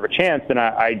didn't deserve a chance, then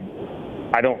I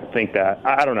don't think that.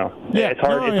 I don't know. Yeah, it's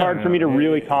hard for me to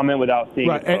really comment without seeing.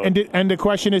 Right, and the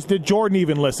question is, did Jordan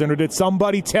even listen, or did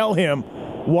somebody tell him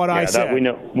what I said? We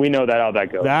know that how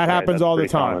that goes. That happens all the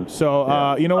time. Common.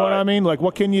 So you know what I mean?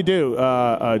 What can you do,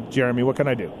 Jeremy? What can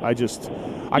I do?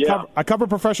 I cover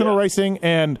professional racing,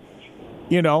 and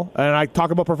I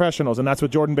talk about professionals, and that's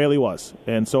what Jordan Bailey was.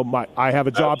 And so I have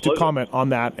a job to comment on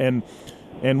that, and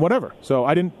whatever. So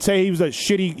I didn't say he was a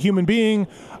shitty human being.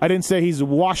 I didn't say he's a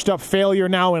washed up failure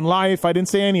now in life. I didn't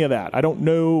say any of that. I don't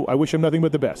know. I wish him nothing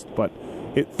but the best. But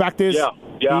fact is,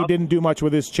 he didn't do much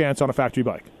with his chance on a factory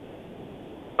bike.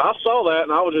 I saw that,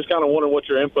 and I was just kind of wondering what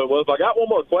your input was. I got one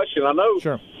more question. I know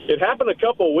it happened a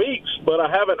couple of weeks, but I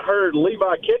haven't heard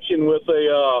Levi Kitchen with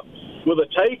a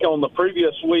take on the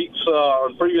previous week's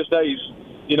or previous day's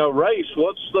race.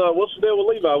 What's the deal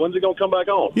with Levi? When's he going to come back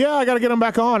on? Yeah, I got to get him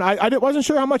back on. I wasn't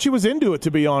sure how much he was into it, to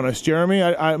be honest, Jeremy.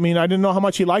 I mean, I didn't know how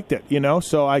much he liked it,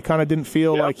 so I kind of didn't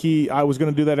feel like I was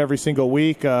going to do that every single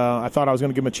week. I thought I was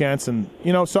going to give him a chance, and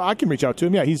so I can reach out to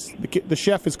him. Yeah, he's the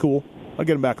chef is cool. I'll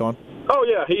get him back on. Oh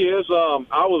yeah, he is. I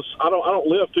don't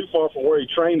live too far from where he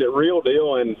trained at Real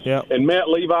Deal, and met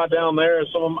Levi down there, and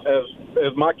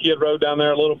as my kid rode down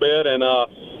there a little bit, and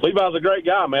Levi's a great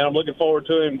guy, man. I'm looking forward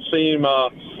to him, seeing him.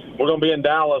 We're going to be in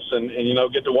Dallas, and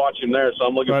get to watch him there, so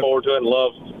I'm looking forward to it, and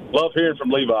love hearing from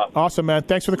Levi. Awesome, man.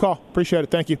 Thanks for the call. Appreciate it.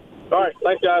 Thank you. All right,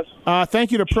 thanks, guys.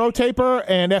 Thank you to Pro Taper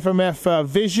and FMF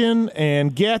Vision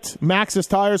and Matthes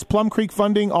Tires, Plum Creek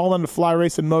Funding, all on the Fly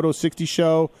Racing Moto 60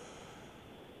 show.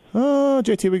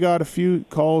 JT, we got a few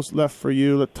calls left for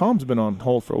you. Tom's been on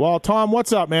hold for a while. Tom,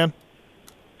 what's up, man?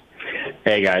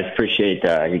 Hey, guys. Appreciate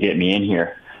you getting me in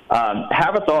here.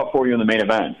 Have a thought for you in the main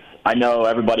event. I know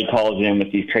everybody calls in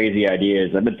with these crazy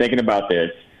ideas. I've been thinking about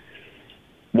this.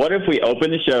 What if we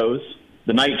open the shows,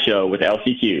 the night show, with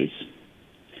LCQs,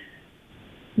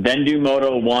 then do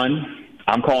Moto 1?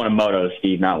 I'm calling them Motos,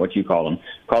 Steve, not what you call them.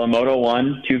 Call them Moto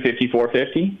 1, 250,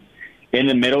 450. In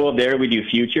the middle of there, we do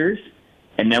futures.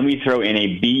 And then we throw in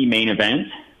a B main event,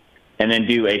 and then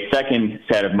do a second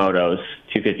set of motos,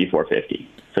 250, 450.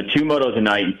 So 2 motos a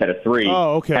night instead of 3.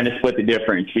 Oh, okay. Kind of split the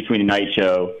difference between the night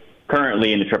show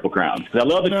currently and the Triple Crowns. Because I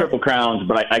love the Triple Crowns,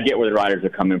 but I get where the riders are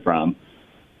coming from.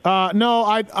 No,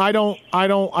 I don't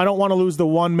want to lose the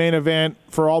one main event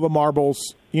for all the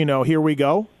marbles. Here we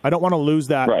go. I don't want to lose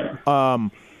that.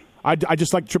 Right. I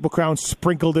just like Triple Crown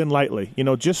sprinkled in lightly.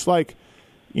 Just like,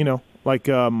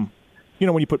 when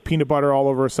you put peanut butter all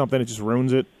over something, it just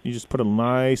ruins it. You just put a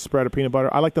nice spread of peanut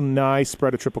butter. I like the nice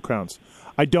spread of Triple Crowns.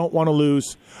 I don't want to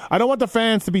lose. I don't want the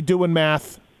fans to be doing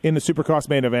math in the Supercross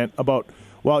main event about,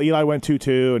 well, Eli went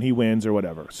 2-2 and he wins or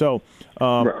whatever. So,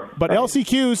 but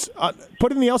LCQs,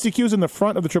 putting the LCQs in the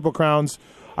front of the Triple Crowns,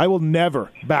 I will never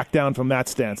back down from that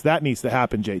stance. That needs to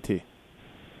happen, JT.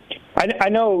 I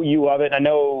know you love it. I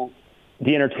know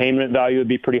the entertainment value would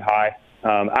be pretty high.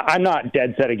 I'm not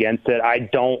dead set against it. I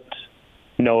don't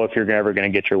know if you're ever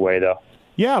going to get your way, though.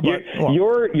 Yeah, but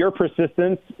your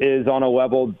persistence is on a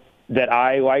level that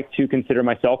I like to consider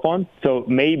myself on. So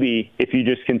maybe if you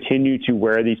just continue to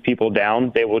wear these people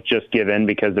down, they will just give in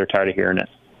because they're tired of hearing it.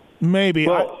 Maybe.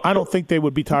 Well, I don't think they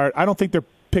would be tired. I don't think they're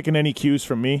picking any cues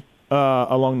from me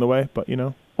along the way, but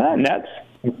And that's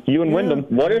you and Wyndham.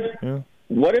 What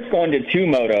if going to 2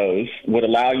 motos would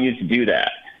allow you to do that?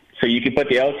 So you could put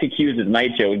the LCQs as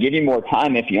night show. It would give you more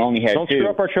time if you only had 2. Don't screw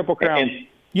up our Triple Crown.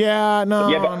 Yeah,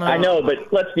 no. I know,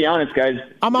 but let's be honest, guys.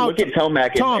 I'm out. Look at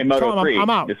Tomac in Moto 3 I'm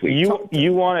out. this week.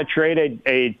 You want to trade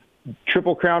a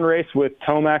Triple Crown race with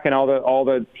Tomac and all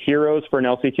the heroes for an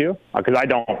LCQ? Because I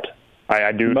don't.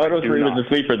 I do. Moto 3 was the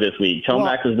sleeper this week.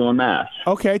 Tomac was doing math.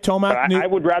 Okay, Tomac. I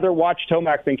would rather watch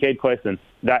Tomac than Cade Clayson.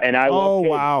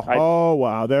 Oh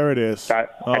wow! There it is. I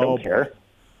don't care.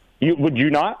 Would you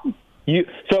not?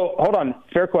 So hold on.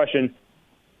 Fair question.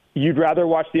 You'd rather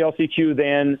watch the LCQ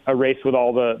than a race with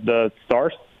all the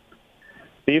stars,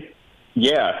 Steve?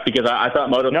 Yeah, because I thought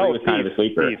Moto 3 was kind of a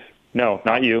sleeper. Steve. No,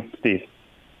 not you, Steve.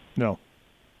 No.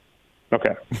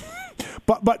 Okay.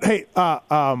 but hey,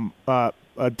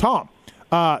 Tom.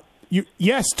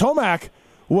 Yes, Tomac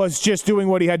was just doing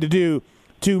what he had to do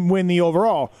to win the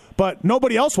overall, but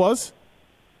nobody else was.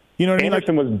 You know what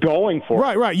Anderson was going for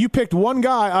it. Right. You picked one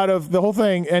guy out of the whole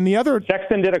thing, and the other...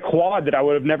 Sexton did a quad that I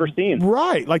would have never seen.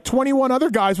 Right. Like 21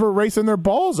 other guys were racing their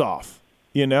balls off,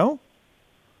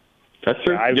 That's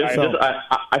true.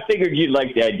 I figured you'd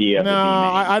like the idea of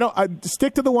I don't. I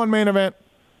stick to the one main event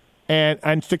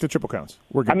and stick to Triple Crowns.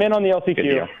 We're good. I'm in on the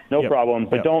LCQ. No problem.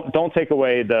 But don't take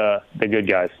away the good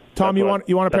guys. Tom, you want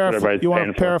a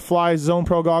pair of Fly Zone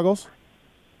Pro goggles?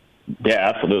 Yeah,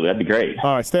 absolutely. That'd be great.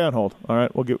 All right, stay on hold. All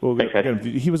right, we'll get him.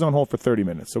 He was on hold for 30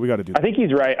 minutes, so we got to do that. I think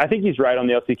he's right. I think he's right on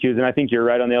the LCQs, and I think you're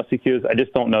right on the LCQs. I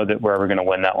just don't know that we're ever going to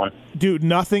win that one. Dude,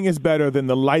 nothing is better than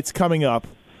the lights coming up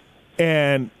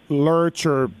and Lurch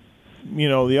or,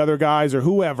 the other guys or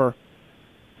whoever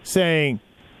saying,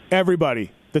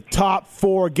 everybody, the top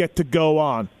 4 get to go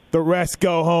on. The rest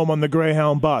go home on the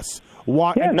Greyhound bus.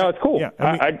 No, it's cool.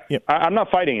 Yeah, I'm not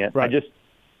fighting it. Right.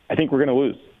 I think we're going to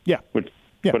lose. Yeah.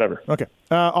 Whatever. Okay.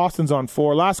 Austin's on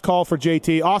 4. Last call for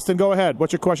JT. Austin, go ahead.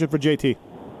 What's your question for JT?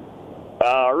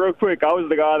 Real quick, I was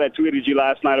the guy that tweeted you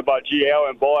last night about GL,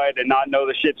 and boy, I did not know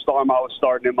the shitstorm I was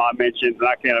starting in my mentions, and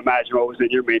I can't imagine what was in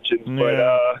your mentions.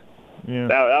 Yeah. But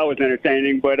that was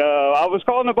entertaining. But I was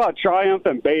calling about Triumph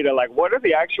and Beta. Like, what are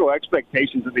the actual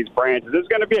expectations of these brands? Is this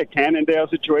going to be a Cannondale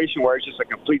situation where it's just a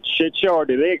complete shit show, or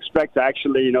do they expect to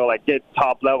actually, get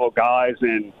top-level guys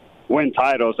and win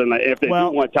titles? And if they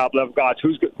do want top-level guys,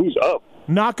 who's up?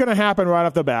 Not going to happen right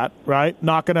off the bat, right?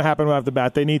 Not going to happen right off the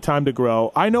bat. They need time to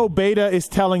grow. I know Beta is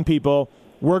telling people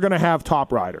we're going to have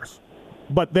top riders.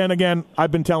 But then again,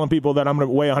 I've been telling people that I'm going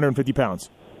to weigh 150 pounds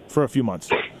for a few months.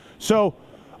 So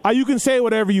you can say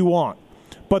whatever you want.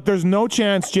 But there's no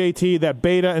chance, JT, that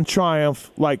Beta and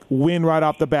Triumph win right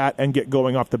off the bat and get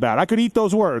going off the bat. I could eat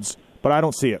those words, but I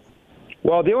don't see it.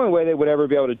 Well, the only way they would ever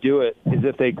be able to do it is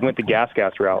if they went the gas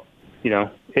route.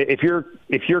 If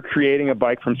you're creating a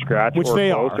bike from scratch, which or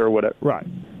they close are, or whatever,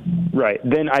 right,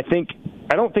 then I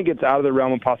don't think it's out of the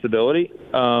realm of possibility.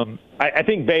 I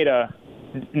think Beta,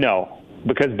 no,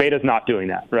 because Beta's not doing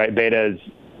that, right? Beta is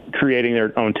creating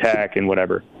their own tech and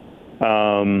whatever.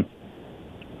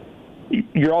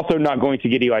 You're also not going to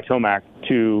get Eli Tomac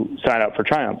to sign up for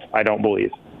Triumph, I don't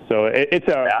believe. So it's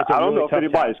a I don't really know if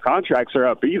anybody's contracts are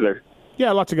up either.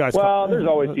 Yeah, lots of guys. Well, there's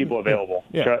always people available.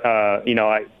 Yeah.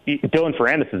 Dylan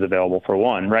Ferrandis is available for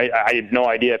one, right? I have no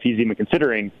idea if he's even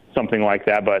considering something like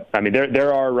that, but I mean,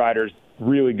 there are riders,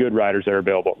 really good riders that are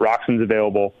available. Roxon's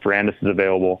available. Ferrandis is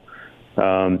available.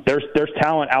 There's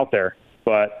talent out there,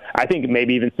 but I think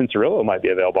maybe even Cincerillo might be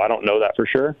available. I don't know that for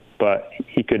sure, but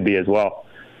he could be as well.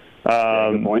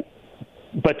 Good point.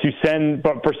 but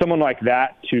for someone like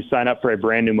that to sign up for a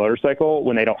brand new motorcycle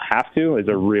when they don't have to is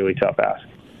a really tough ask.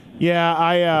 Yeah,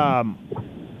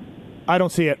 I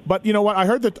don't see it. But you know what? I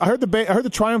heard the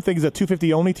Triumph thing is a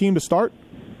 250 only team to start.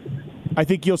 I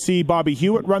think you'll see Bobby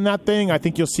Hewitt run that thing. I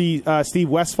think you'll see Steve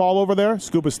Westfall over there,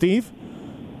 Scuba Steve.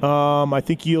 I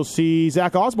think you'll see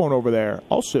Zach Osborne over there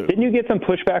also. Didn't you get some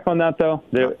pushback on that, though?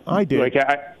 I did. Like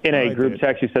in a group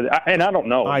text, you said, and I don't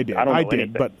know. I did. I don't know did,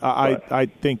 anything, but I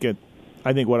think it.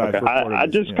 I think what I've reported. I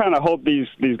just kind of hope these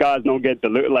guys don't get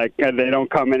they don't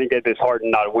come in and get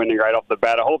disheartened not winning right off the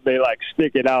bat. I hope they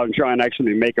stick it out and try and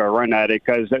actually make a run at it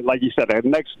because, like you said, the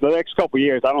next couple of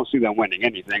years, I don't see them winning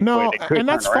anything. No, and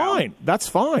that's fine. That's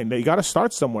fine. They got to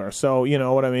start somewhere. So you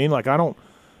know what I mean. I don't.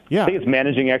 Yeah, I think it's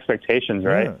managing expectations,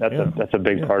 right? Yeah, that's a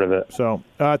big part of it. So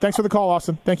thanks for the call,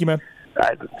 Austin. Thank you, man. All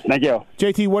right. Thank you.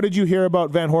 JT, what did you hear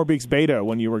about Van Horbeek's beta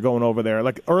when you were going over there?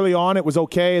 Early on, it was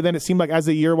okay. Then it seemed like as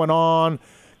the year went on,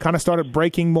 kind of started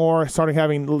breaking more, started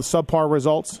having subpar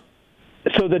results.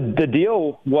 So the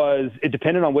deal was it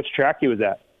depended on which track he was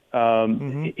at.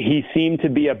 He seemed to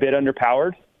be a bit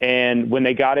underpowered, and when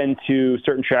they got into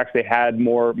certain tracks, they had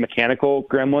more mechanical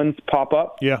gremlins pop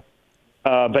up. Yeah.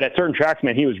 But at certain tracks,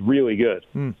 man, he was really good.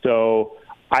 So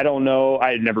I don't know.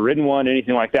 I had never ridden one,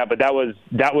 anything like that. But that was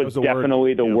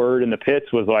definitely the word in the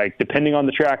pits was depending on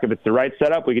the track, if it's the right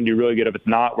setup, we can do really good. If it's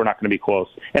not, we're not going to be close.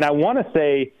 And I want to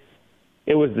say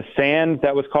it was the sand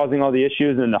that was causing all the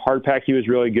issues, and the hard pack he was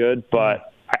really good.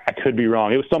 But I could be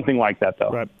wrong. It was something like that, though.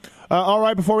 Right. All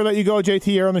right. Before we let you go, JT,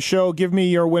 here on the show, give me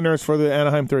your winners for the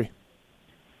Anaheim 3.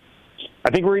 I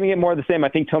think we're going to get more of the same. I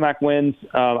think Tomac wins.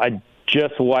 I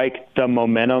just like the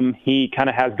momentum he kind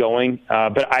of has going.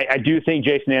 But I do think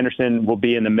Jason Anderson will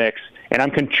be in the mix. And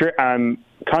I'm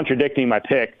contradicting my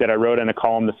pick that I wrote in a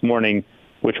column this morning,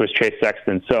 which was Chase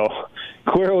Sexton. So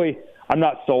clearly I'm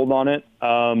not sold on it.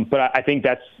 But I think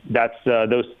that's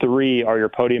those three are your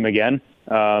podium again.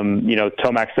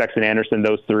 Tomac, Sexton, Anderson,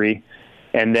 those three.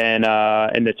 And then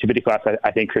in the 250 class,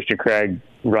 I think Christian Craig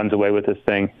runs away with this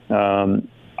thing.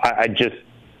 I just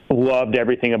loved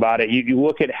everything about it. You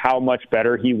look at how much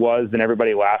better he was than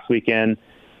everybody last weekend,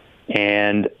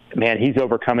 and man, he's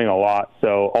overcoming a lot.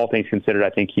 So all things considered,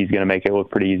 I think he's going to make it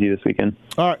look pretty easy this weekend.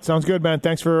 All right, sounds good, man.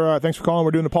 Thanks for calling.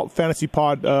 We're doing the Pulp Fantasy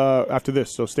Pod after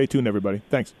this, so stay tuned, everybody.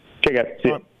 Thanks. Check it out. See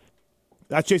you.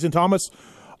 That's Jason Thomas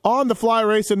on the Fly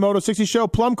Race and Moto 60 show.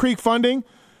 Plum Creek Funding.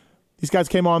 These guys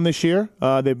came on this year.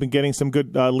 They've been getting some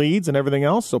good leads and everything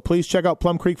else. So please check out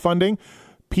Plum Creek Funding.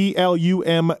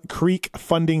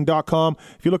 PLUMCreekfunding.com.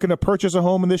 If you're looking to purchase a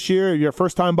home in this year, you're a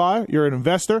first-time buyer, you're an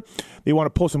investor, you want to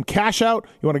pull some cash out,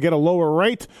 you want to get a lower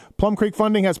rate, Plum Creek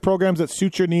Funding has programs that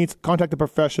suit your needs. Contact a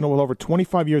professional with over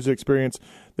 25 years of experience.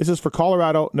 This is for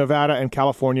Colorado, Nevada, and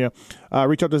California.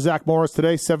 Reach out to Zach Morris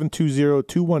today,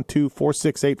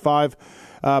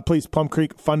 720-212-4685. Please,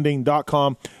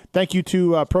 plumcreekfunding.com. Thank you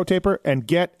to ProTaper and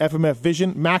Get FMF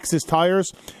Vision, Max's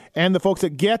Tires, and the folks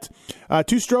at Get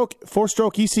 2-stroke,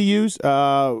 4-stroke ECUs.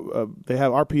 They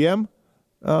have RPM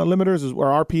limiters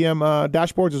or RPM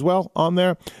dashboards as well on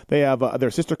there. They have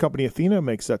their sister company Athena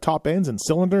makes top ends and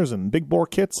cylinders and big bore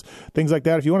kits, things like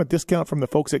that. If you want a discount from the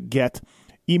folks at Get,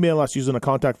 email us using the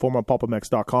contact form on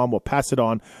pulpmx.com. We'll pass it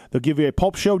on. They'll give you a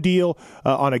Pulp Show deal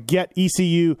on a Get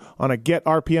ECU, on a Get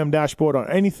RPM dashboard,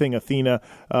 on anything Athena.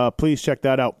 Please check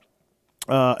that out.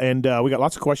 And we got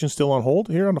lots of questions still on hold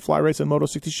here on the Fly Race and Moto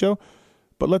 60 show.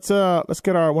 But let's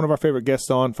get one of our favorite guests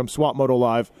on from Swap Moto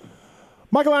Live.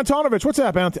 Michael Antonovich, what's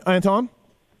up, Anton?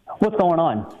 What's going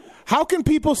on? How can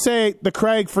people say the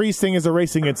Craig Freeze thing is a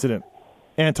racing incident,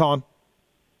 Anton?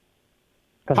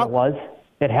 Because it was.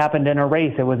 It happened in a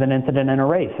race. It was an incident in a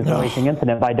race. It's a racing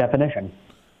incident by definition.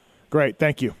 Great,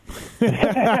 thank you.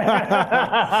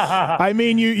 I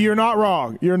mean, you're not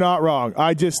wrong. You're not wrong.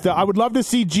 I would love to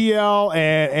see GL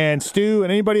and Stu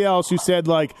and anybody else who said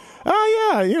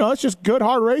it's just good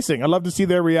hard racing. I'd love to see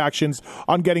their reactions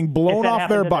on getting blown off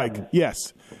their bike.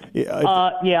 Yes.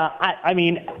 I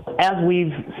mean, as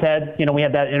we've said, we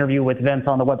have that interview with Vince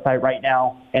on the website right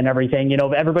now and everything.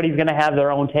 Everybody's going to have their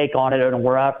own take on it and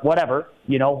whatever.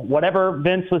 Whatever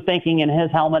Vince was thinking in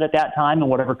his helmet at that time and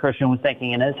whatever Christian was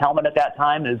thinking in his helmet at that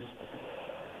time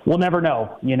we'll never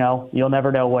know. You'll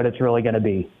never know what it's really going to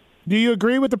be. Do you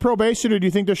agree with the probation, or do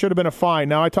you think there should have been a fine?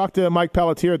 Now, I talked to Mike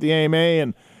Pelletier at the AMA,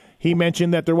 and he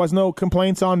mentioned that there was no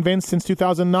complaints on Vince since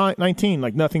 2019,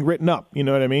 like nothing written up. You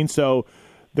know what I mean? So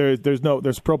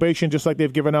there's probation, just like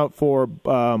they've given out for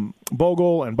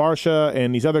Bogle and Barsha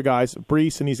and these other guys,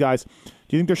 Brees and these guys.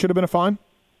 Do you think there should have been a fine?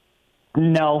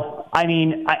 No. I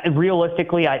mean,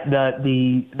 realistically,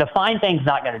 the fine thing's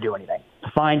not going to do anything.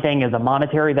 fine thing is a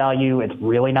monetary value. It's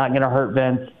really not going to hurt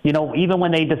Vince. Even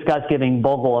when they discussed giving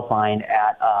Bogle a fine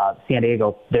at San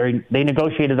Diego, they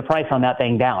negotiated the price on that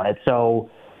thing down.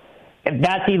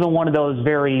 That's even one of those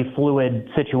very fluid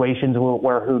situations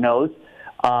where who knows.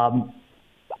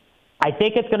 I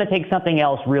think it's going to take something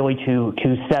else really to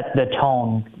set the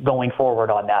tone going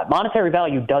forward on that. Monetary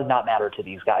value does not matter to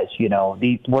these guys.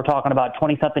 We're talking about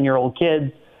 20-something-year-old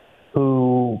kids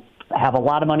who have a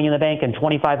lot of money in the bank, and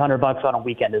 $2,500 on a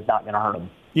weekend is not going to hurt them.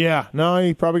 Yeah, no,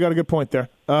 you probably got a good point there.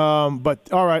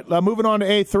 But all right, moving on to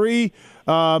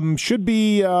A3. Should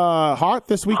be hot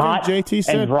this weekend. Hot JT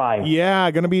said and dry.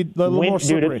 Yeah, going to be a little more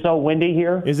slippery. Dude, it's so windy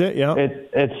here. Is it? Yeah.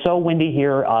 It's so windy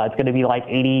here. It's going to be like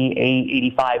 88,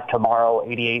 85 tomorrow,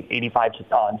 88, 85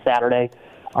 on Saturday.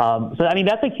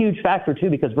 That's a huge factor too,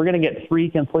 because we're going to get 3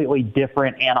 completely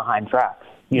different Anaheim tracks.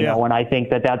 You know, and I think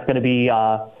that's going to be.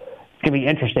 It's going to be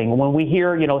interesting. When we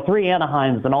hear, 3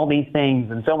 Anaheims and all these things,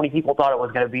 and so many people thought it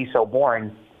was going to be so boring,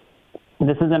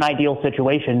 this is an ideal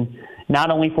situation,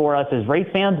 not only for us as race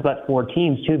fans, but for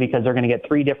teams too, because they're going to get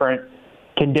 3 different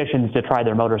conditions to try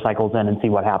their motorcycles in and see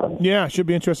what happens. Yeah, it should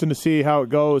be interesting to see how it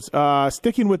goes.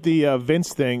 Sticking with the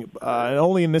Vince thing, and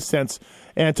only in this sense,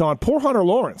 Anton, poor Hunter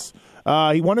Lawrence.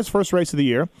 He won his first race of the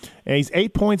year, and he's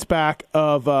 8 points back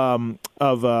of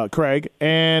Craig,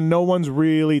 and no one's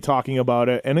really talking about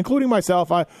it. And including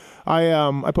myself, I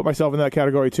put myself in that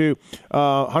category too.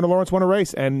 Hunter Lawrence won a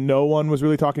race, and no one was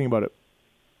really talking about it.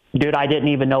 Dude, I didn't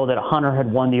even know that Hunter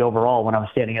had won the overall when I was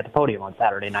standing at the podium on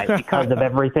Saturday night because of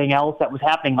everything else that was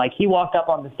happening. Like, he walked up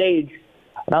on the stage,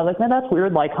 and I was like, man, that's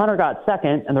weird. Like, Hunter got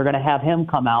second, and they're going to have him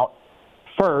come out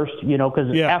first,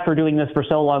 because after doing this for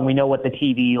so long, we know what the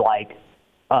TV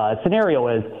scenario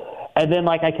is. And then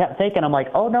I kept thinking, I'm like,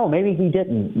 oh no, maybe he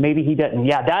didn't.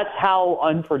 Yeah, that's how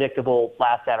unpredictable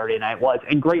last Saturday night was,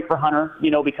 and great for Hunter,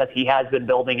 because he has been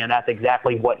building, and that's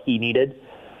exactly what he needed.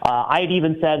 I had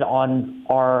even said on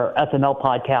our SML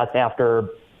podcast after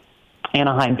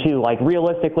Anaheim too,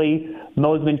 realistically,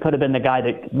 Mosman could have been the guy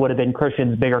that would have been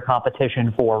Christian's bigger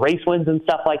competition for race wins and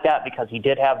stuff like that, because he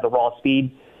did have the raw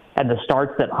speed and the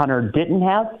starts that Hunter didn't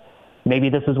have. Maybe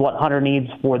this is what Hunter needs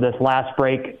for this last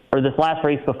break, or this last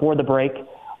race before the break.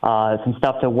 Some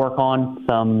stuff to work on,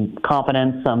 some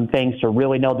confidence, some things to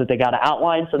really know that they got to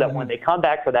outline, so that when they come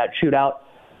back for that shootout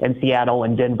in Seattle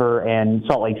and Denver and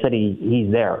Salt Lake City,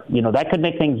 he's there. That could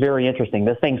make things very interesting.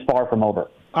 This thing's far from over.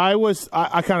 I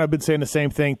kind of been saying the same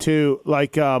thing too.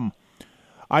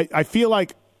 I feel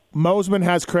like Mosman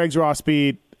has Craig's raw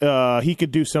speed. He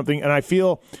could do something, and I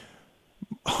feel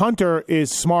Hunter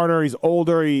is smarter. He's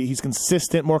older. He's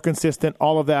consistent, more consistent,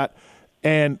 all of that.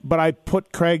 But I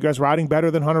put Craig as riding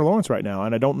better than Hunter Lawrence right now,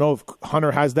 and I don't know if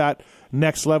Hunter has that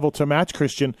next level to match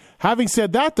Christian. Having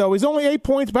said that, though, he's only 8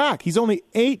 points back. He's only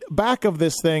 8 back of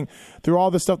this thing through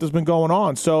all the stuff that's been going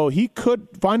on. So he could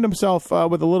find himself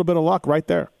with a little bit of luck right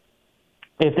there.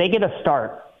 If they get a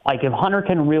start, if Hunter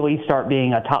can really start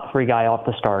being a top 3 guy off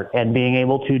the start and being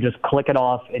able to just click it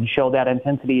off and show that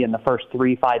intensity in the first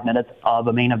 3-5 minutes of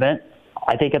a main event,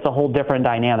 I think it's a whole different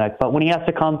dynamic. But when he has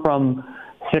to come from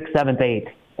 6th, 7th, 8th,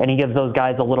 and he gives those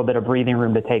guys a little bit of breathing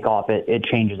room to take off, it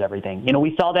changes everything.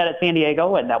 We saw that at San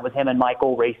Diego, and that was him and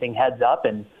Michael racing heads up.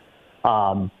 And,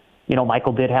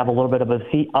 Michael did have a little bit of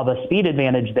a speed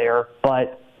advantage there,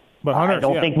 but Hunter, I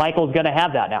don't think Michael's going to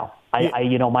have that now.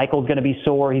 Michael's going to be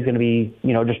sore. He's going to be,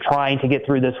 just trying to get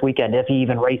through this weekend if he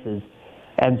even races.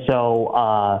 And so,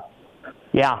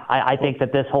 I think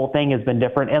that this whole thing has been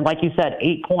different. And like you said,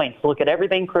 8 points. Look at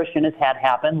everything Christian has had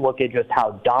happen. Look at just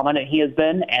how dominant he has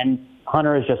been. And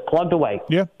Hunter is just plugged away.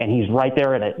 Yeah. And he's right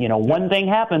there in it. One thing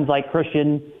happens, like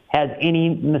Christian has any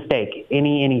mistake,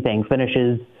 anything,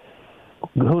 finishes,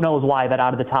 who knows why, but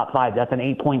out of the top 5, that's an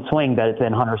 8-point swing that it's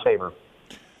in Hunter's favor.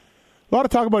 A lot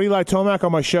of talk about Eli Tomac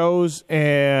on my shows,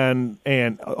 and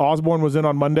Osborne was in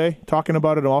on Monday talking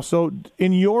about it also.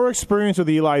 In your experience with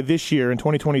Eli this year in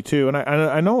 2022, and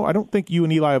I know I don't think you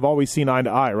and Eli have always seen eye to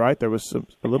eye, right? There was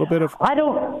a little bit of. I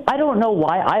don't know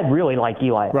why. I really like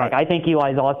Eli. Right. I think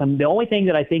Eli's awesome. The only thing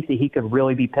that I think that he could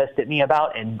really be pissed at me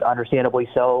about, and understandably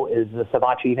so, is the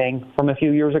Savachi thing from a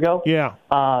few years ago. Yeah.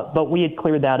 But we had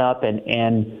cleared that up, and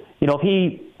if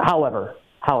he, however,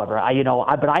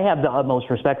 but I have the utmost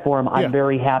respect for him. I'm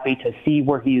very happy to see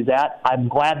where he's at. I'm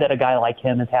glad that a guy like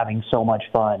him is having so much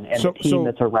fun, and the team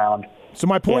that's around. So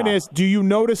my point is, do you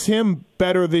notice him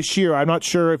better this year? I'm not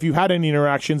sure if you had any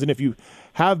interactions, and if you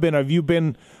have you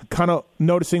been kind of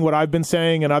noticing what I've been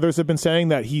saying and others have been saying,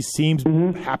 that he seems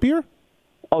happier?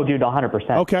 Oh, dude,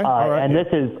 100%. Okay, all right. And this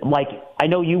is, I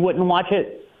know you wouldn't watch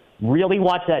it, really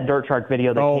watch that Dirt Shark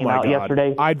video that came out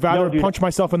yesterday. I'd rather punch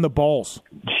myself in the balls.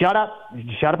 Shut up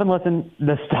and listen.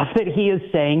 The stuff that he is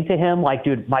saying to him, like,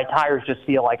 dude, my tires just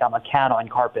feel like I'm a cat on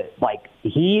carpet. Like,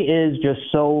 he is just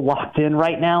so locked in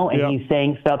right now, and he's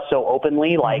saying stuff so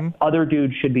openly. Like, other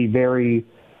dudes should be very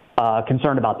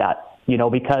concerned about that,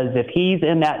 because if he's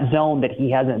in that zone that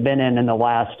he hasn't been in the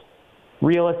last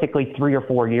realistically 3 or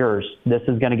 4 years, this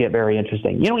is going to get very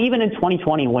interesting. Even in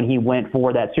 2020 when he went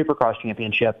for that Supercross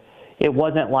championship, it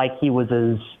wasn't like he was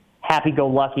as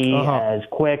happy-go-lucky, as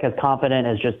quick, as confident,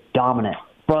 as just dominant.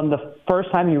 From the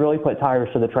first time he really put tires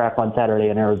to the track on Saturday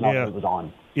in Arizona, it was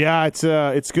on. Yeah,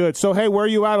 it's good. So, hey, where are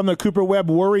you at on the Cooper Webb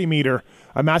worry meter?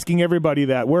 I'm asking everybody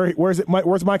that. Where's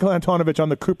Michael Antonovich on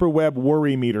the Cooper Webb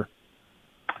worry meter?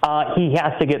 He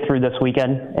has to get through this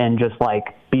weekend and just,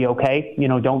 be okay.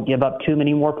 Don't give up too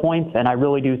many more points. And I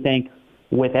really do think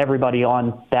with everybody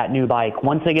on that new bike,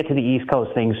 once they get to the East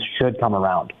Coast, things should come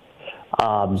around.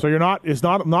 So it's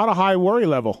not a high worry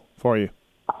level for you?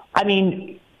 I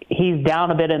mean, he's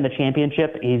down a bit in the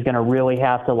championship. He's going to really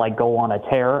have to, go on a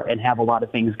tear and have a lot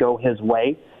of things go his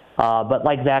way. But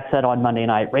like Zach said on Monday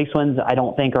night, race wins I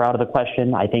don't think are out of the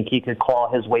question. I think he could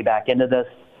claw his way back into this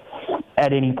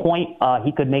at any point.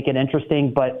 He could make it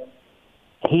interesting, but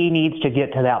he needs to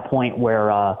get to that point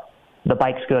where the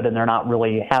bike's good and they're not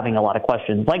really having a lot of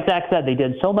questions. Like Zach said, they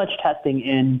did so much testing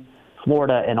in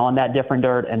Florida and on that different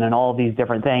dirt and in all of these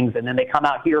different things, and then they come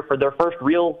out here for their first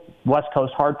real West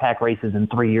Coast hard pack races in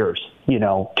 3 years,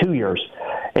 2 years,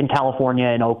 in California,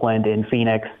 in Oakland, in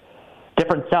Phoenix.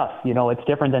 Different stuff, it's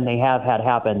different than they have had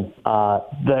happen.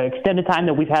 The extended time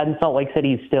that we've had in Salt Lake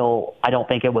City is still, I don't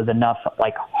think it was enough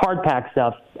hard pack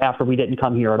stuff after we didn't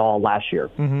come here at all last year.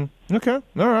 Mm-hmm. Okay.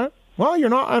 All right. Well,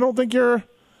 I don't think you're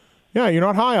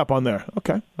not high up on there.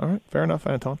 Okay. All right. Fair enough,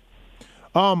 Anton.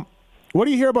 What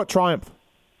do you hear about Triumph?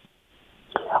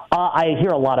 I hear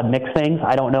a lot of mixed things.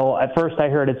 I don't know. At first I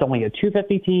heard it's only a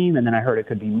 250 team, and then I heard it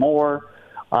could be more.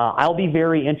 I'll be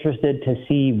very interested to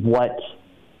see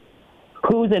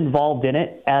who's involved in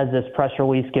it as this press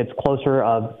release gets closer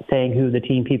of saying who the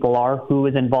team people are, who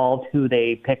is involved, who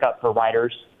they pick up for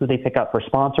riders, who they pick up for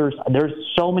sponsors. There's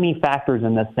so many factors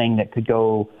in this thing that could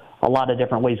go a lot of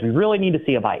different ways. We really need to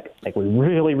see a bike. We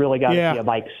really, really got to see a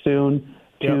bike soon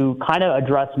to kind of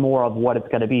address more of what it's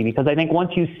going to be. Because I think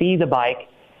once you see the bike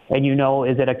and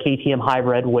is it a KTM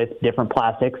hybrid with different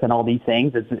plastics and all these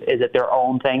things? Is it their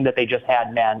own thing that they just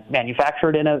had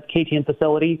manufactured in a KTM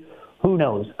facility? Who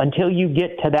knows? Until you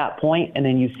get to that point and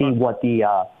then you see what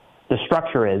the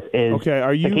structure is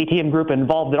are you, the KTM group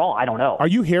involved at all? I don't know. Are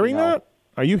you hearing that?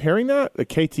 Are you hearing that? A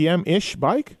KTM-ish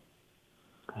bike?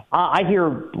 I hear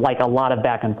a lot of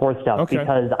back and forth stuff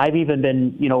because I've even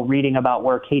been, reading about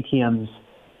where KTM's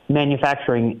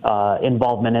manufacturing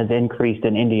involvement has increased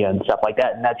in India and stuff like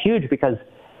that. And that's huge because,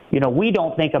 we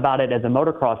don't think about it as a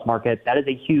motocross market. That is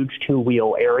a huge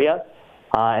two-wheel area.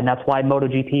 And that's why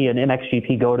MotoGP and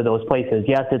MXGP go to those places.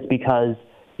 Yes, it's because,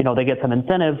 they get some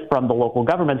incentive from the local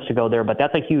governments to go there, but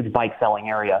that's a huge bike selling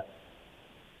area.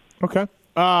 Okay.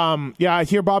 I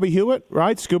hear Bobby Hewitt,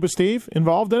 right? Scuba Steve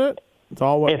involved in it. It's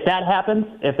all If that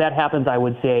happens, I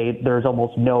would say there's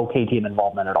almost no KTM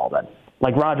involvement at all then.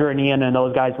 Roger and Ian and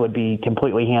those guys would be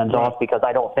completely hands off because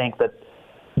I don't think that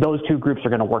those two groups are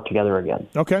going to work together again.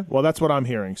 Okay. Well, that's what I'm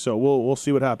hearing. So we'll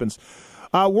see what happens.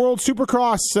 World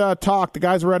Supercross talk. The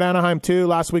guys were at Anaheim too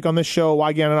last week on this show.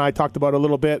 Wygan and I talked about it a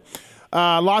little bit.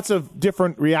 Lots of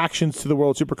different reactions to the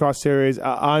World Supercross series.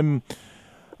 I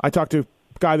talked to a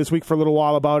guy this week for a little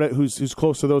while about it who's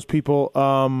close to those people.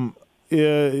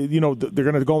 They're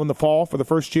going to go in the fall for the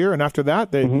first year, and after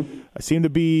that, they seem to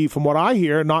be, from what I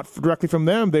hear, not directly from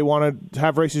them, they want to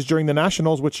have races during the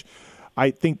Nationals, which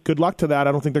I think good luck to that.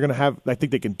 I don't think they're going to have – I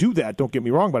think they can do that, don't get me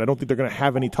wrong, but I don't think they're going to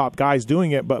have any top guys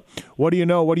doing it. But what do you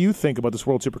know? What do you think about this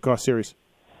World Supercross series?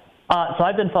 So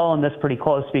I've been following this pretty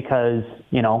close because,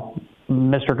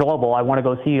 Mr. Global, I want to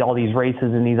go see all these races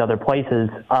in these other places.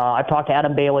 I've talked to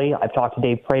Adam Bailey. I've talked to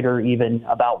Dave Prater even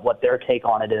about what their take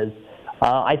on it is.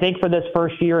 I think for this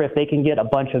first year, if they can get a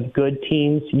bunch of good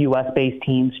teams, U.S.-based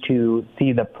teams, to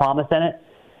see the promise in it,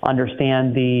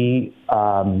 understand the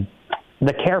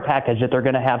care package that they're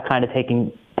going to have kind of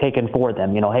taken for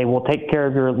them. Hey, we'll take care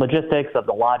of your logistics of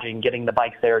the lodging, getting the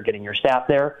bikes there, getting your staff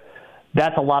there.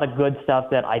 That's a lot of good stuff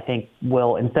that I think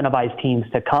will incentivize teams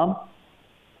to come.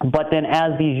 But then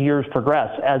as these years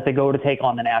progress, as they go to take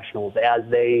on the Nationals, as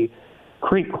they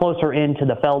creep closer into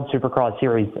the Feld Supercross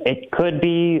Series, it could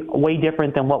be way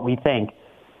different than what we think.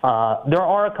 There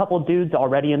are a couple dudes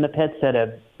already in the pits that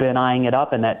have been eyeing it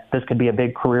up and that this could be a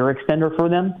big career extender for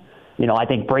them. I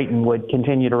think Brayton would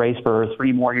continue to race for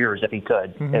 3 more years if he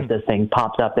could, if this thing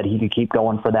pops up that he could keep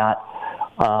going for that.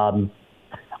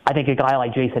 I think a guy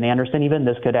like Jason Anderson, even,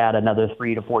 this could add another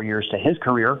 3 to 4 years to his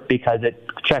career because it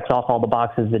checks off all the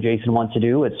boxes that Jason wants to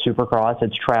do. It's Supercross,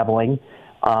 it's traveling.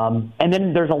 And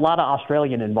then there's a lot of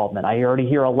Australian involvement. I already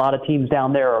hear a lot of teams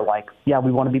down there are like, yeah,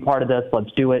 we want to be part of this.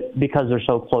 Let's do it because they're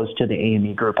so close to the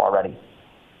AME group already.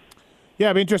 Yeah,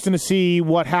 it'd be interesting to see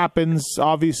what happens.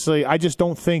 Obviously, I just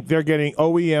don't think they're getting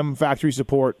OEM factory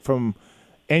support from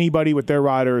anybody with their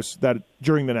riders that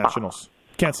during the Nationals.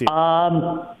 Can't see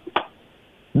it.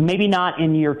 Maybe not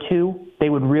in year 2. They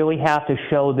would really have to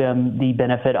show them the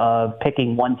benefit of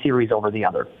picking one series over the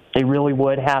other. They really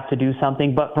would have to do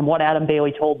something. But from what Adam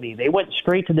Bailey told me, they went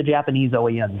straight to the Japanese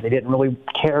OEMs. They didn't really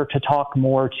care to talk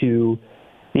more to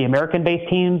the American-based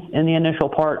teams in the initial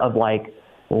part of, like,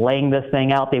 laying this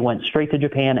thing out. They went straight to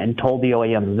Japan and told the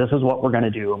OEMs, this is what we're going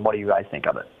to do, and what do you guys think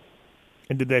of it?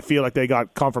 And did they feel like they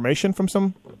got confirmation from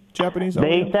some Japanese OEMs?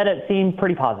 They said it seemed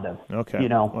pretty positive. Okay.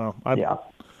 Well, I'd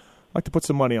like to put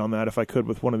some money on that if I could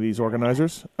with one of these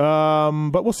organizers.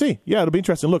 But we'll see. Yeah, it'll be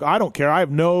interesting. Look, I don't care. I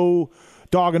have no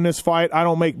dog in this fight. I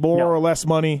don't make more or less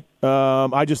money.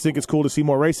 I just think it's cool to see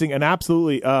more racing. And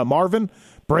absolutely, Marvin,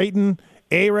 Brayton,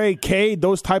 A-Ray, Cade,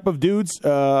 those type of dudes,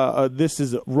 this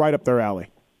is right up their alley.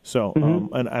 So,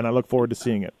 and I look forward to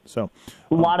seeing it. So,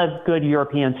 a lot of good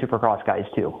European Supercross guys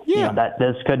too. Yeah, that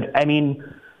this could. I mean,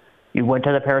 you went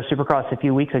to the Paris Supercross a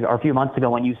few weeks ago or a few months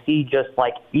ago, and you see just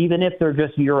like even if they're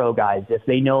just Euro guys, if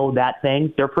they know that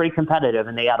thing, they're pretty competitive,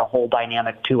 and they add a whole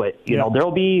dynamic to it. You know,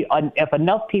 there'll be if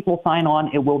enough people sign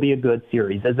on, it will be a good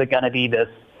series. Is it going to be this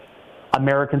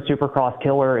American Supercross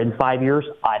killer in 5 years?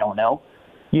 I don't know.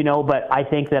 But I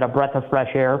think that a breath of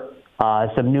fresh air.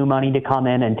 Some new money to come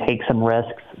in and take some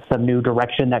risks, some new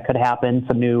direction that could happen,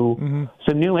 some new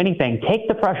anything. Take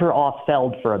the pressure off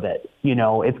Feld for a bit.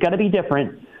 It's going to be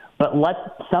different, but let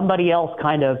somebody else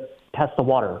kind of test the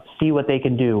water, see what they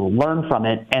can do, learn from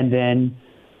it, and then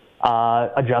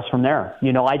adjust from there.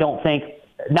 I don't think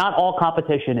not all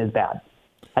competition is bad.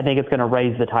 I think it's going to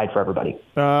raise the tide for everybody.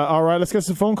 All right, let's get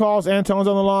some phone calls. Anton's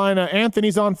on the line.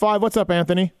 Anthony's on 5. What's up,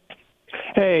 Anthony?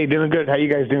 Hey, doing good. How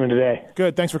you guys doing today?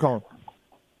 Good. Thanks for calling.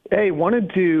 Hey,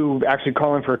 wanted to actually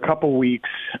call in for a couple weeks.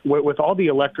 With all the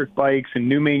electric bikes and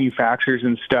new manufacturers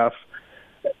and stuff,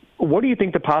 what do you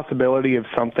think the possibility of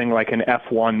something like an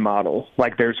F1 model?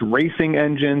 Like there's racing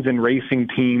engines and racing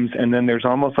teams, and then there's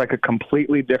almost like a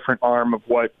completely different arm of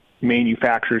what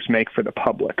manufacturers make for the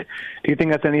public. Do you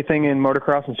think that's anything in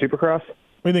motocross and supercross?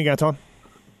 What do you think, Anton?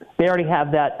 They already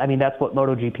have that. I mean, that's what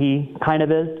MotoGP kind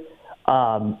of is.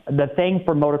 The thing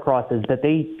for motocross is that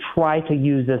they try to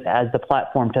use this as the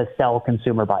platform to sell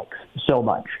consumer bikes so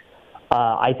much.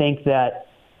 I think that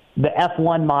the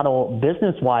F1 model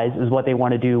business-wise is what they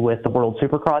want to do with the World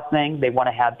Supercross thing. They want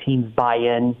to have teams buy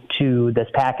in to this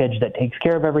package that takes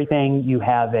care of everything. You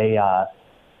have a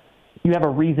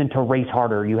reason to race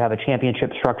harder. You have a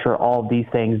championship structure, all of these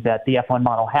things that the F1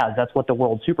 model has. That's what the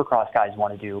World Supercross guys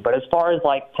want to do. But as far as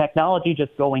like technology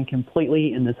just going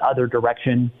completely in this other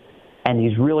direction, and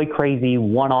these really crazy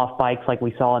one-off bikes like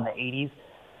we saw in the 80s,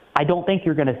 I don't think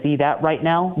you're going to see that right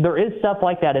now. There is stuff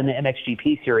like that in the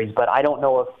MXGP series, but I don't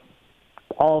know if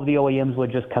all of the OEMs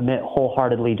would just commit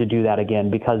wholeheartedly to do that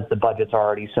again because the budget's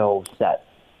already so set.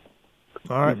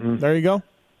 All right, There you go.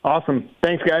 Awesome.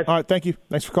 Thanks, guys. All right, thank you.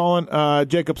 Thanks for calling.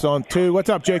 Jacob's on 2. What's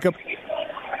up, Jacob?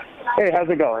 Hey, how's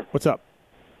it going? What's up?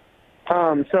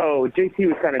 So JT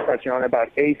was kind of touching on about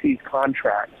AC's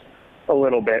contract a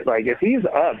little bit. Like, if he's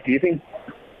up, do you think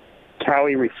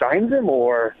Cowie resigns him,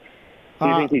 or do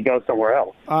you think he goes somewhere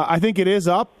else? I think it is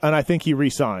up, and I think he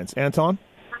resigns. Anton?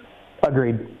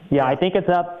 Agreed. Yeah, I think it's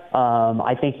up.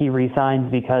 I think he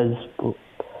resigns because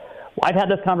I've had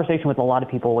this conversation with a lot of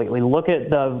people lately. Look at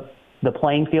the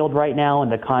playing field right now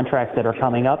and the contracts that are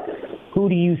coming up. Who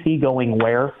do you see going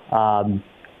where?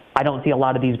 I don't see a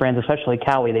lot of these brands, especially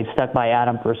Cowie. They've stuck by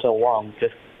Adam for so long.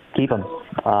 Just keep him.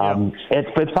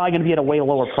 It's probably going to be at a way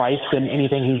lower price than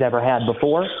anything he's ever had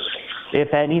before,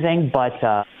 if anything, but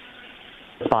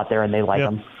spot there and they like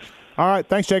him. All right.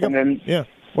 Thanks, Jacob. And then,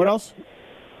 What else?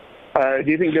 Do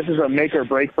you think this is a make or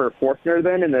break for Forkner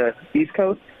then in the East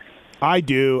Coast? I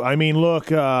do. I mean,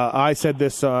 look, I said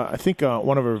this, I think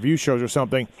one of our review shows or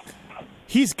something.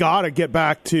 He's got to get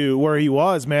back to where he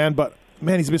was, man. But,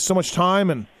 man, he's missed so much time.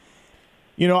 And,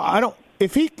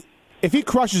 if he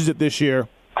crushes it this year,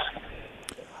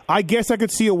 I guess I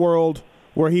could see a world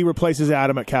where he replaces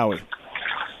Adam at Cowie.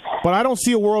 But I don't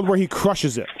see a world where he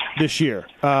crushes it this year.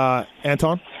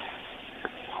 Anton?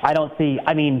 I don't see,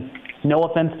 no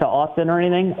offense to Austin or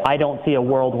anything, I don't see a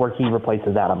world where he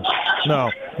replaces Adam.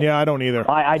 No. Yeah, I don't either.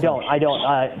 I don't.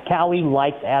 Cowie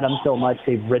likes Adam so much.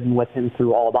 They've ridden with him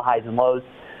through all the highs and lows.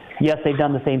 Yes, they've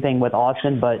done the same thing with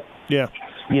Austin, but yeah,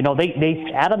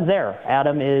 Adam's there.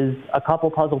 Adam is a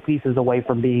couple puzzle pieces away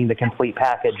from being the complete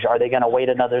package. Are they going to wait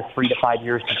another 3 to 5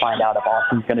 years to find out if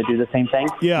Austin's going to do the same thing?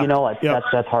 Yeah.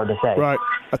 That's hard to say. Right.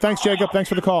 Thanks, Jacob. Thanks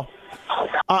for the call.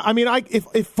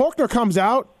 If Faulkner comes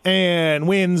out and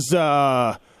wins,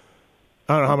 I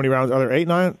don't know how many rounds. Are there 8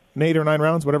 or 9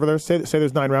 rounds? Whatever there is. Say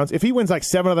there's 9 rounds. If he wins like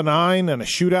 7 of the 9 and a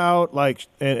shootout,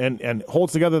 and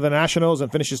holds together the Nationals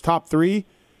and finishes top 3,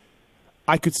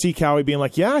 I could see Cowie being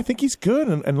like, yeah, I think he's good,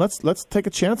 and let's take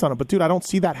a chance on him. But dude, I don't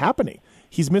see that happening.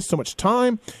 He's missed so much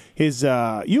time.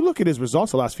 You look at his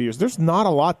results the last few years. There's not a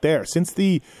lot there since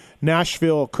the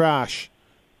Nashville crash,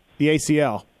 the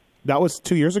ACL. That was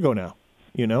 2 years ago now.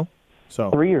 So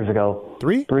 3 years ago.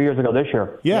 3 years ago this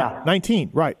year. Yeah.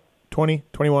 19, right. 20,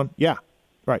 21, yeah,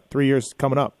 right. 3 years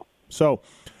coming up. So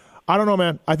I don't know,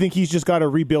 man. I think he's just got to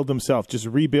rebuild himself. Just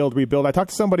rebuild. I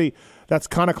talked to somebody that's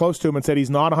kind of close to him and said he's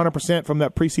not 100% from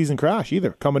that preseason crash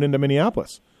either, coming into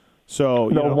Minneapolis. So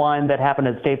one that happened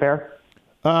at State Fair?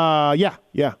 Yeah.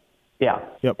 Yep.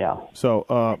 Yeah. So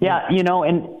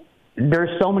and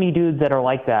there's so many dudes that are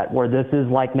like that, where this is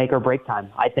like make or break time.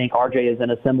 I think RJ is in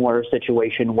a similar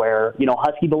situation where,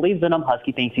 Husky believes in him.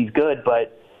 Husky thinks he's good,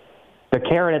 but the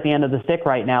carrot at the end of the stick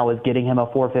right now is getting him a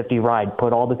 450 ride.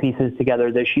 Put all the pieces together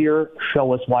this year,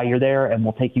 show us why you're there, and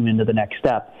we'll take you into the next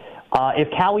step. If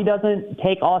Cowie doesn't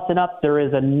take Austin up, there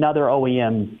is another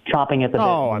OEM chomping at the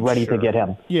bit, ready to get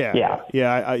him. Yeah.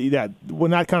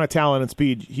 When that kind of talent and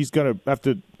speed, he's going to have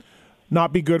to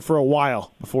not be good for a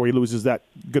while before he loses that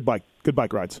good bike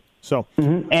rides. So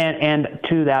and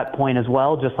to that point as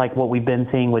well, just like what we've been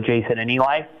seeing with Jason and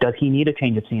Eli, does he need a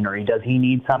change of scenery? Does he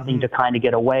need something to kind of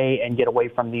get away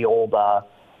from the old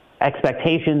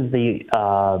expectations,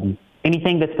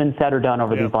 anything that's been said or done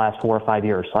over these last 4 or 5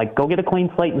 years? Like, go get a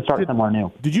clean slate and start somewhere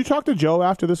new. Did you talk to Joe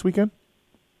after this weekend?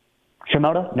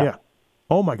 Shimoda? No. Yeah.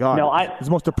 Oh my God. No, it's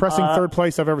the most depressing third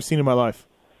place I've ever seen in my life.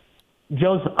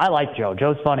 I like Joe.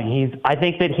 Joe's funny. I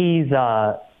think that he's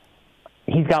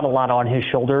got a lot on his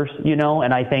shoulders,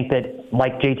 and I think that,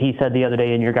 like JT said the other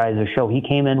day in your guys' show, he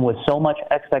came in with so much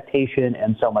expectation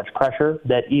and so much pressure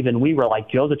that even we were like,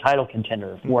 Joe's a title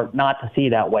contender. For not to see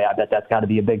that way, I bet that's got to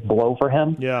be a big blow for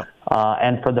him. Yeah.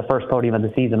 And for the first podium of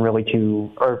the season, really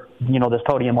this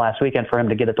podium last weekend, for him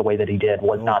to get it the way that he did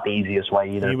was not the easiest way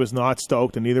either. He was not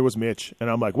stoked, and neither was Mitch. And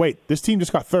I'm like, wait, this team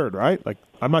just got third, right? Like,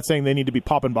 I'm not saying they need to be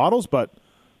popping bottles, but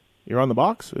you're on the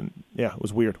box, and yeah, it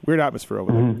was weird atmosphere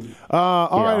over there.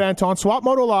 All right, Anton, Swap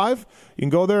Moto Live. You can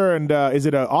go there, and is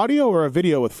it an audio or a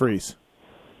video with Freeze?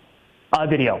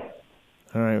 Video.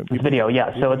 All right, it's video.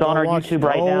 Yeah, so it's on our YouTube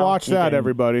right now. Go watch that,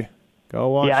 everybody. Go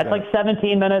watch. Yeah, it's like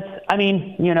 17 minutes. I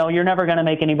mean, you're never going to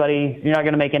make anybody. You're not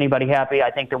going to make anybody happy.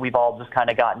 I think that we've all just kind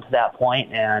of gotten to that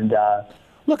point, and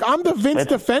look, I'm the Vince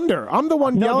defender. I'm the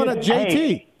one yelling at JT.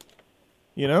 Hey.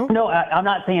 No, I'm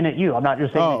not saying at you. I'm not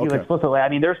just saying at you explicitly. I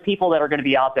mean, there's people that are going to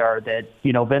be out there that,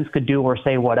 Vince could do or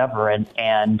say whatever,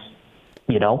 and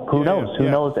who knows? Who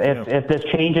knows if this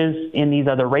changes in these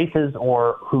other races,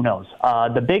 or who knows?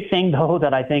 The big thing, though,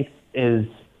 that I think is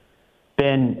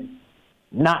been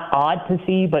not odd to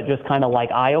see, but just kind of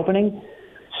like eye-opening,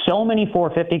 so many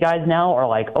 450 guys now are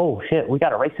like, oh, shit, we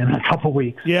got a race in a couple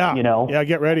weeks. Yeah. Yeah,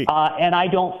 get ready. And I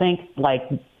don't think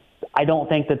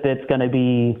that it's going to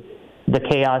be the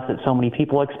chaos that so many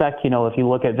people expect. If you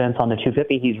look at Vince on the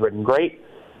 250, he's ridden great,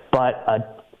 but a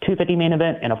 250 main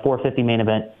event and a 450 main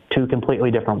event, two completely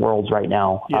different worlds right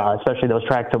now, especially those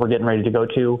tracks that we're getting ready to go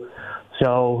to.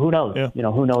 So who knows?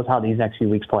 Who knows how these next few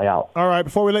weeks play out. All right,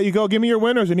 before we let you go, give me your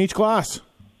winners in each class.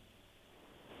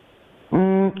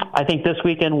 I think this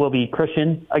weekend will be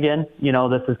Christian again.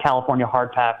 This is California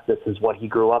hard pack. This is what he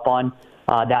grew up on.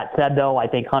 That said, though, I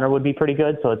think Hunter would be pretty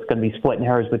good, so it's going to be splitting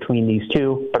hairs between these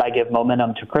two. But I give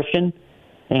momentum to Christian.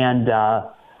 And,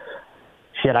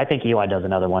 I think Eli does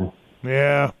another one.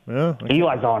 Yeah.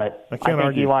 Eli's on it. I can't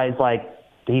argue. Eli's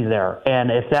he's there.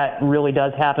 And if that really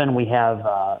does happen, we have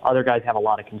other guys have a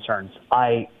lot of concerns.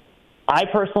 I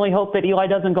personally hope that Eli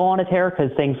doesn't go on a tear,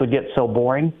 because things would get so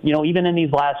boring. Even in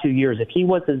these last few years, if he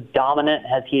was as dominant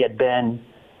as he had been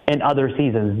in other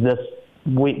seasons,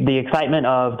 the excitement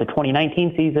of the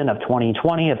 2019 season, of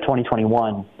 2020, of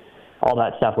 2021, all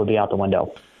that stuff would be out the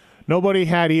window. Nobody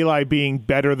had Eli being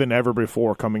better than ever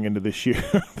before coming into this year.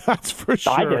 That's for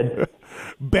sure. I did.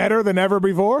 Better than ever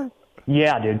before?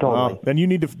 Yeah, dude, totally. Then you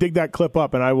need to dig that clip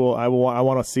up, and I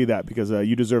want to see that, because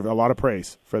you deserve a lot of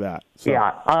praise for that. So.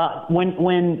 Yeah.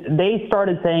 When they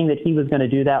started saying that he was going to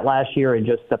do that last year, and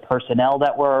just the personnel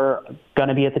that were going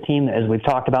going to be at the team, as we've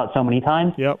talked about so many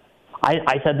times. Yep.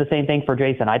 I said the same thing for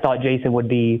Jason. I thought Jason would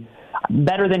be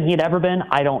better than he had ever been.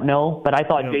 I don't know, but I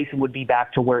thought Jason would be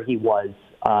back to where he was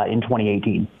in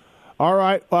 2018. All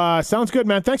right. Sounds good,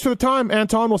 man. Thanks for the time,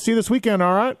 Anton. We'll see you this weekend,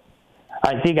 all right?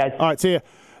 All right, see you guys. All right, see you.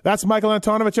 That's Michael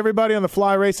Antonovich, everybody, on the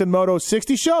Fly Racing Moto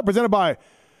 60 show, presented by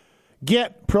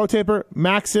Get, Pro Taper,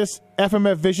 Matthes,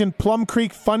 FMF Vision, Plum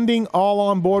Creek Funding, all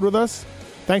on board with us.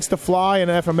 Thanks to Fly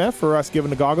and FMF for us giving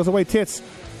the goggles away. Tits,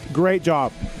 great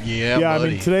job. Yeah, buddy.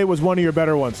 I mean, today was one of your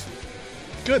better ones.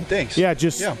 Good, thanks. Yeah,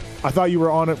 I thought you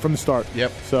were on it from the start.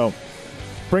 Yep. So,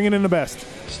 bringing in the best.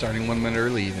 Starting 1 minute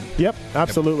early even. Yep,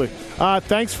 absolutely.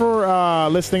 Thanks for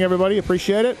listening, everybody.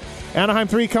 Appreciate it. Anaheim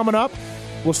 3 coming up.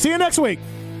 We'll see you next week.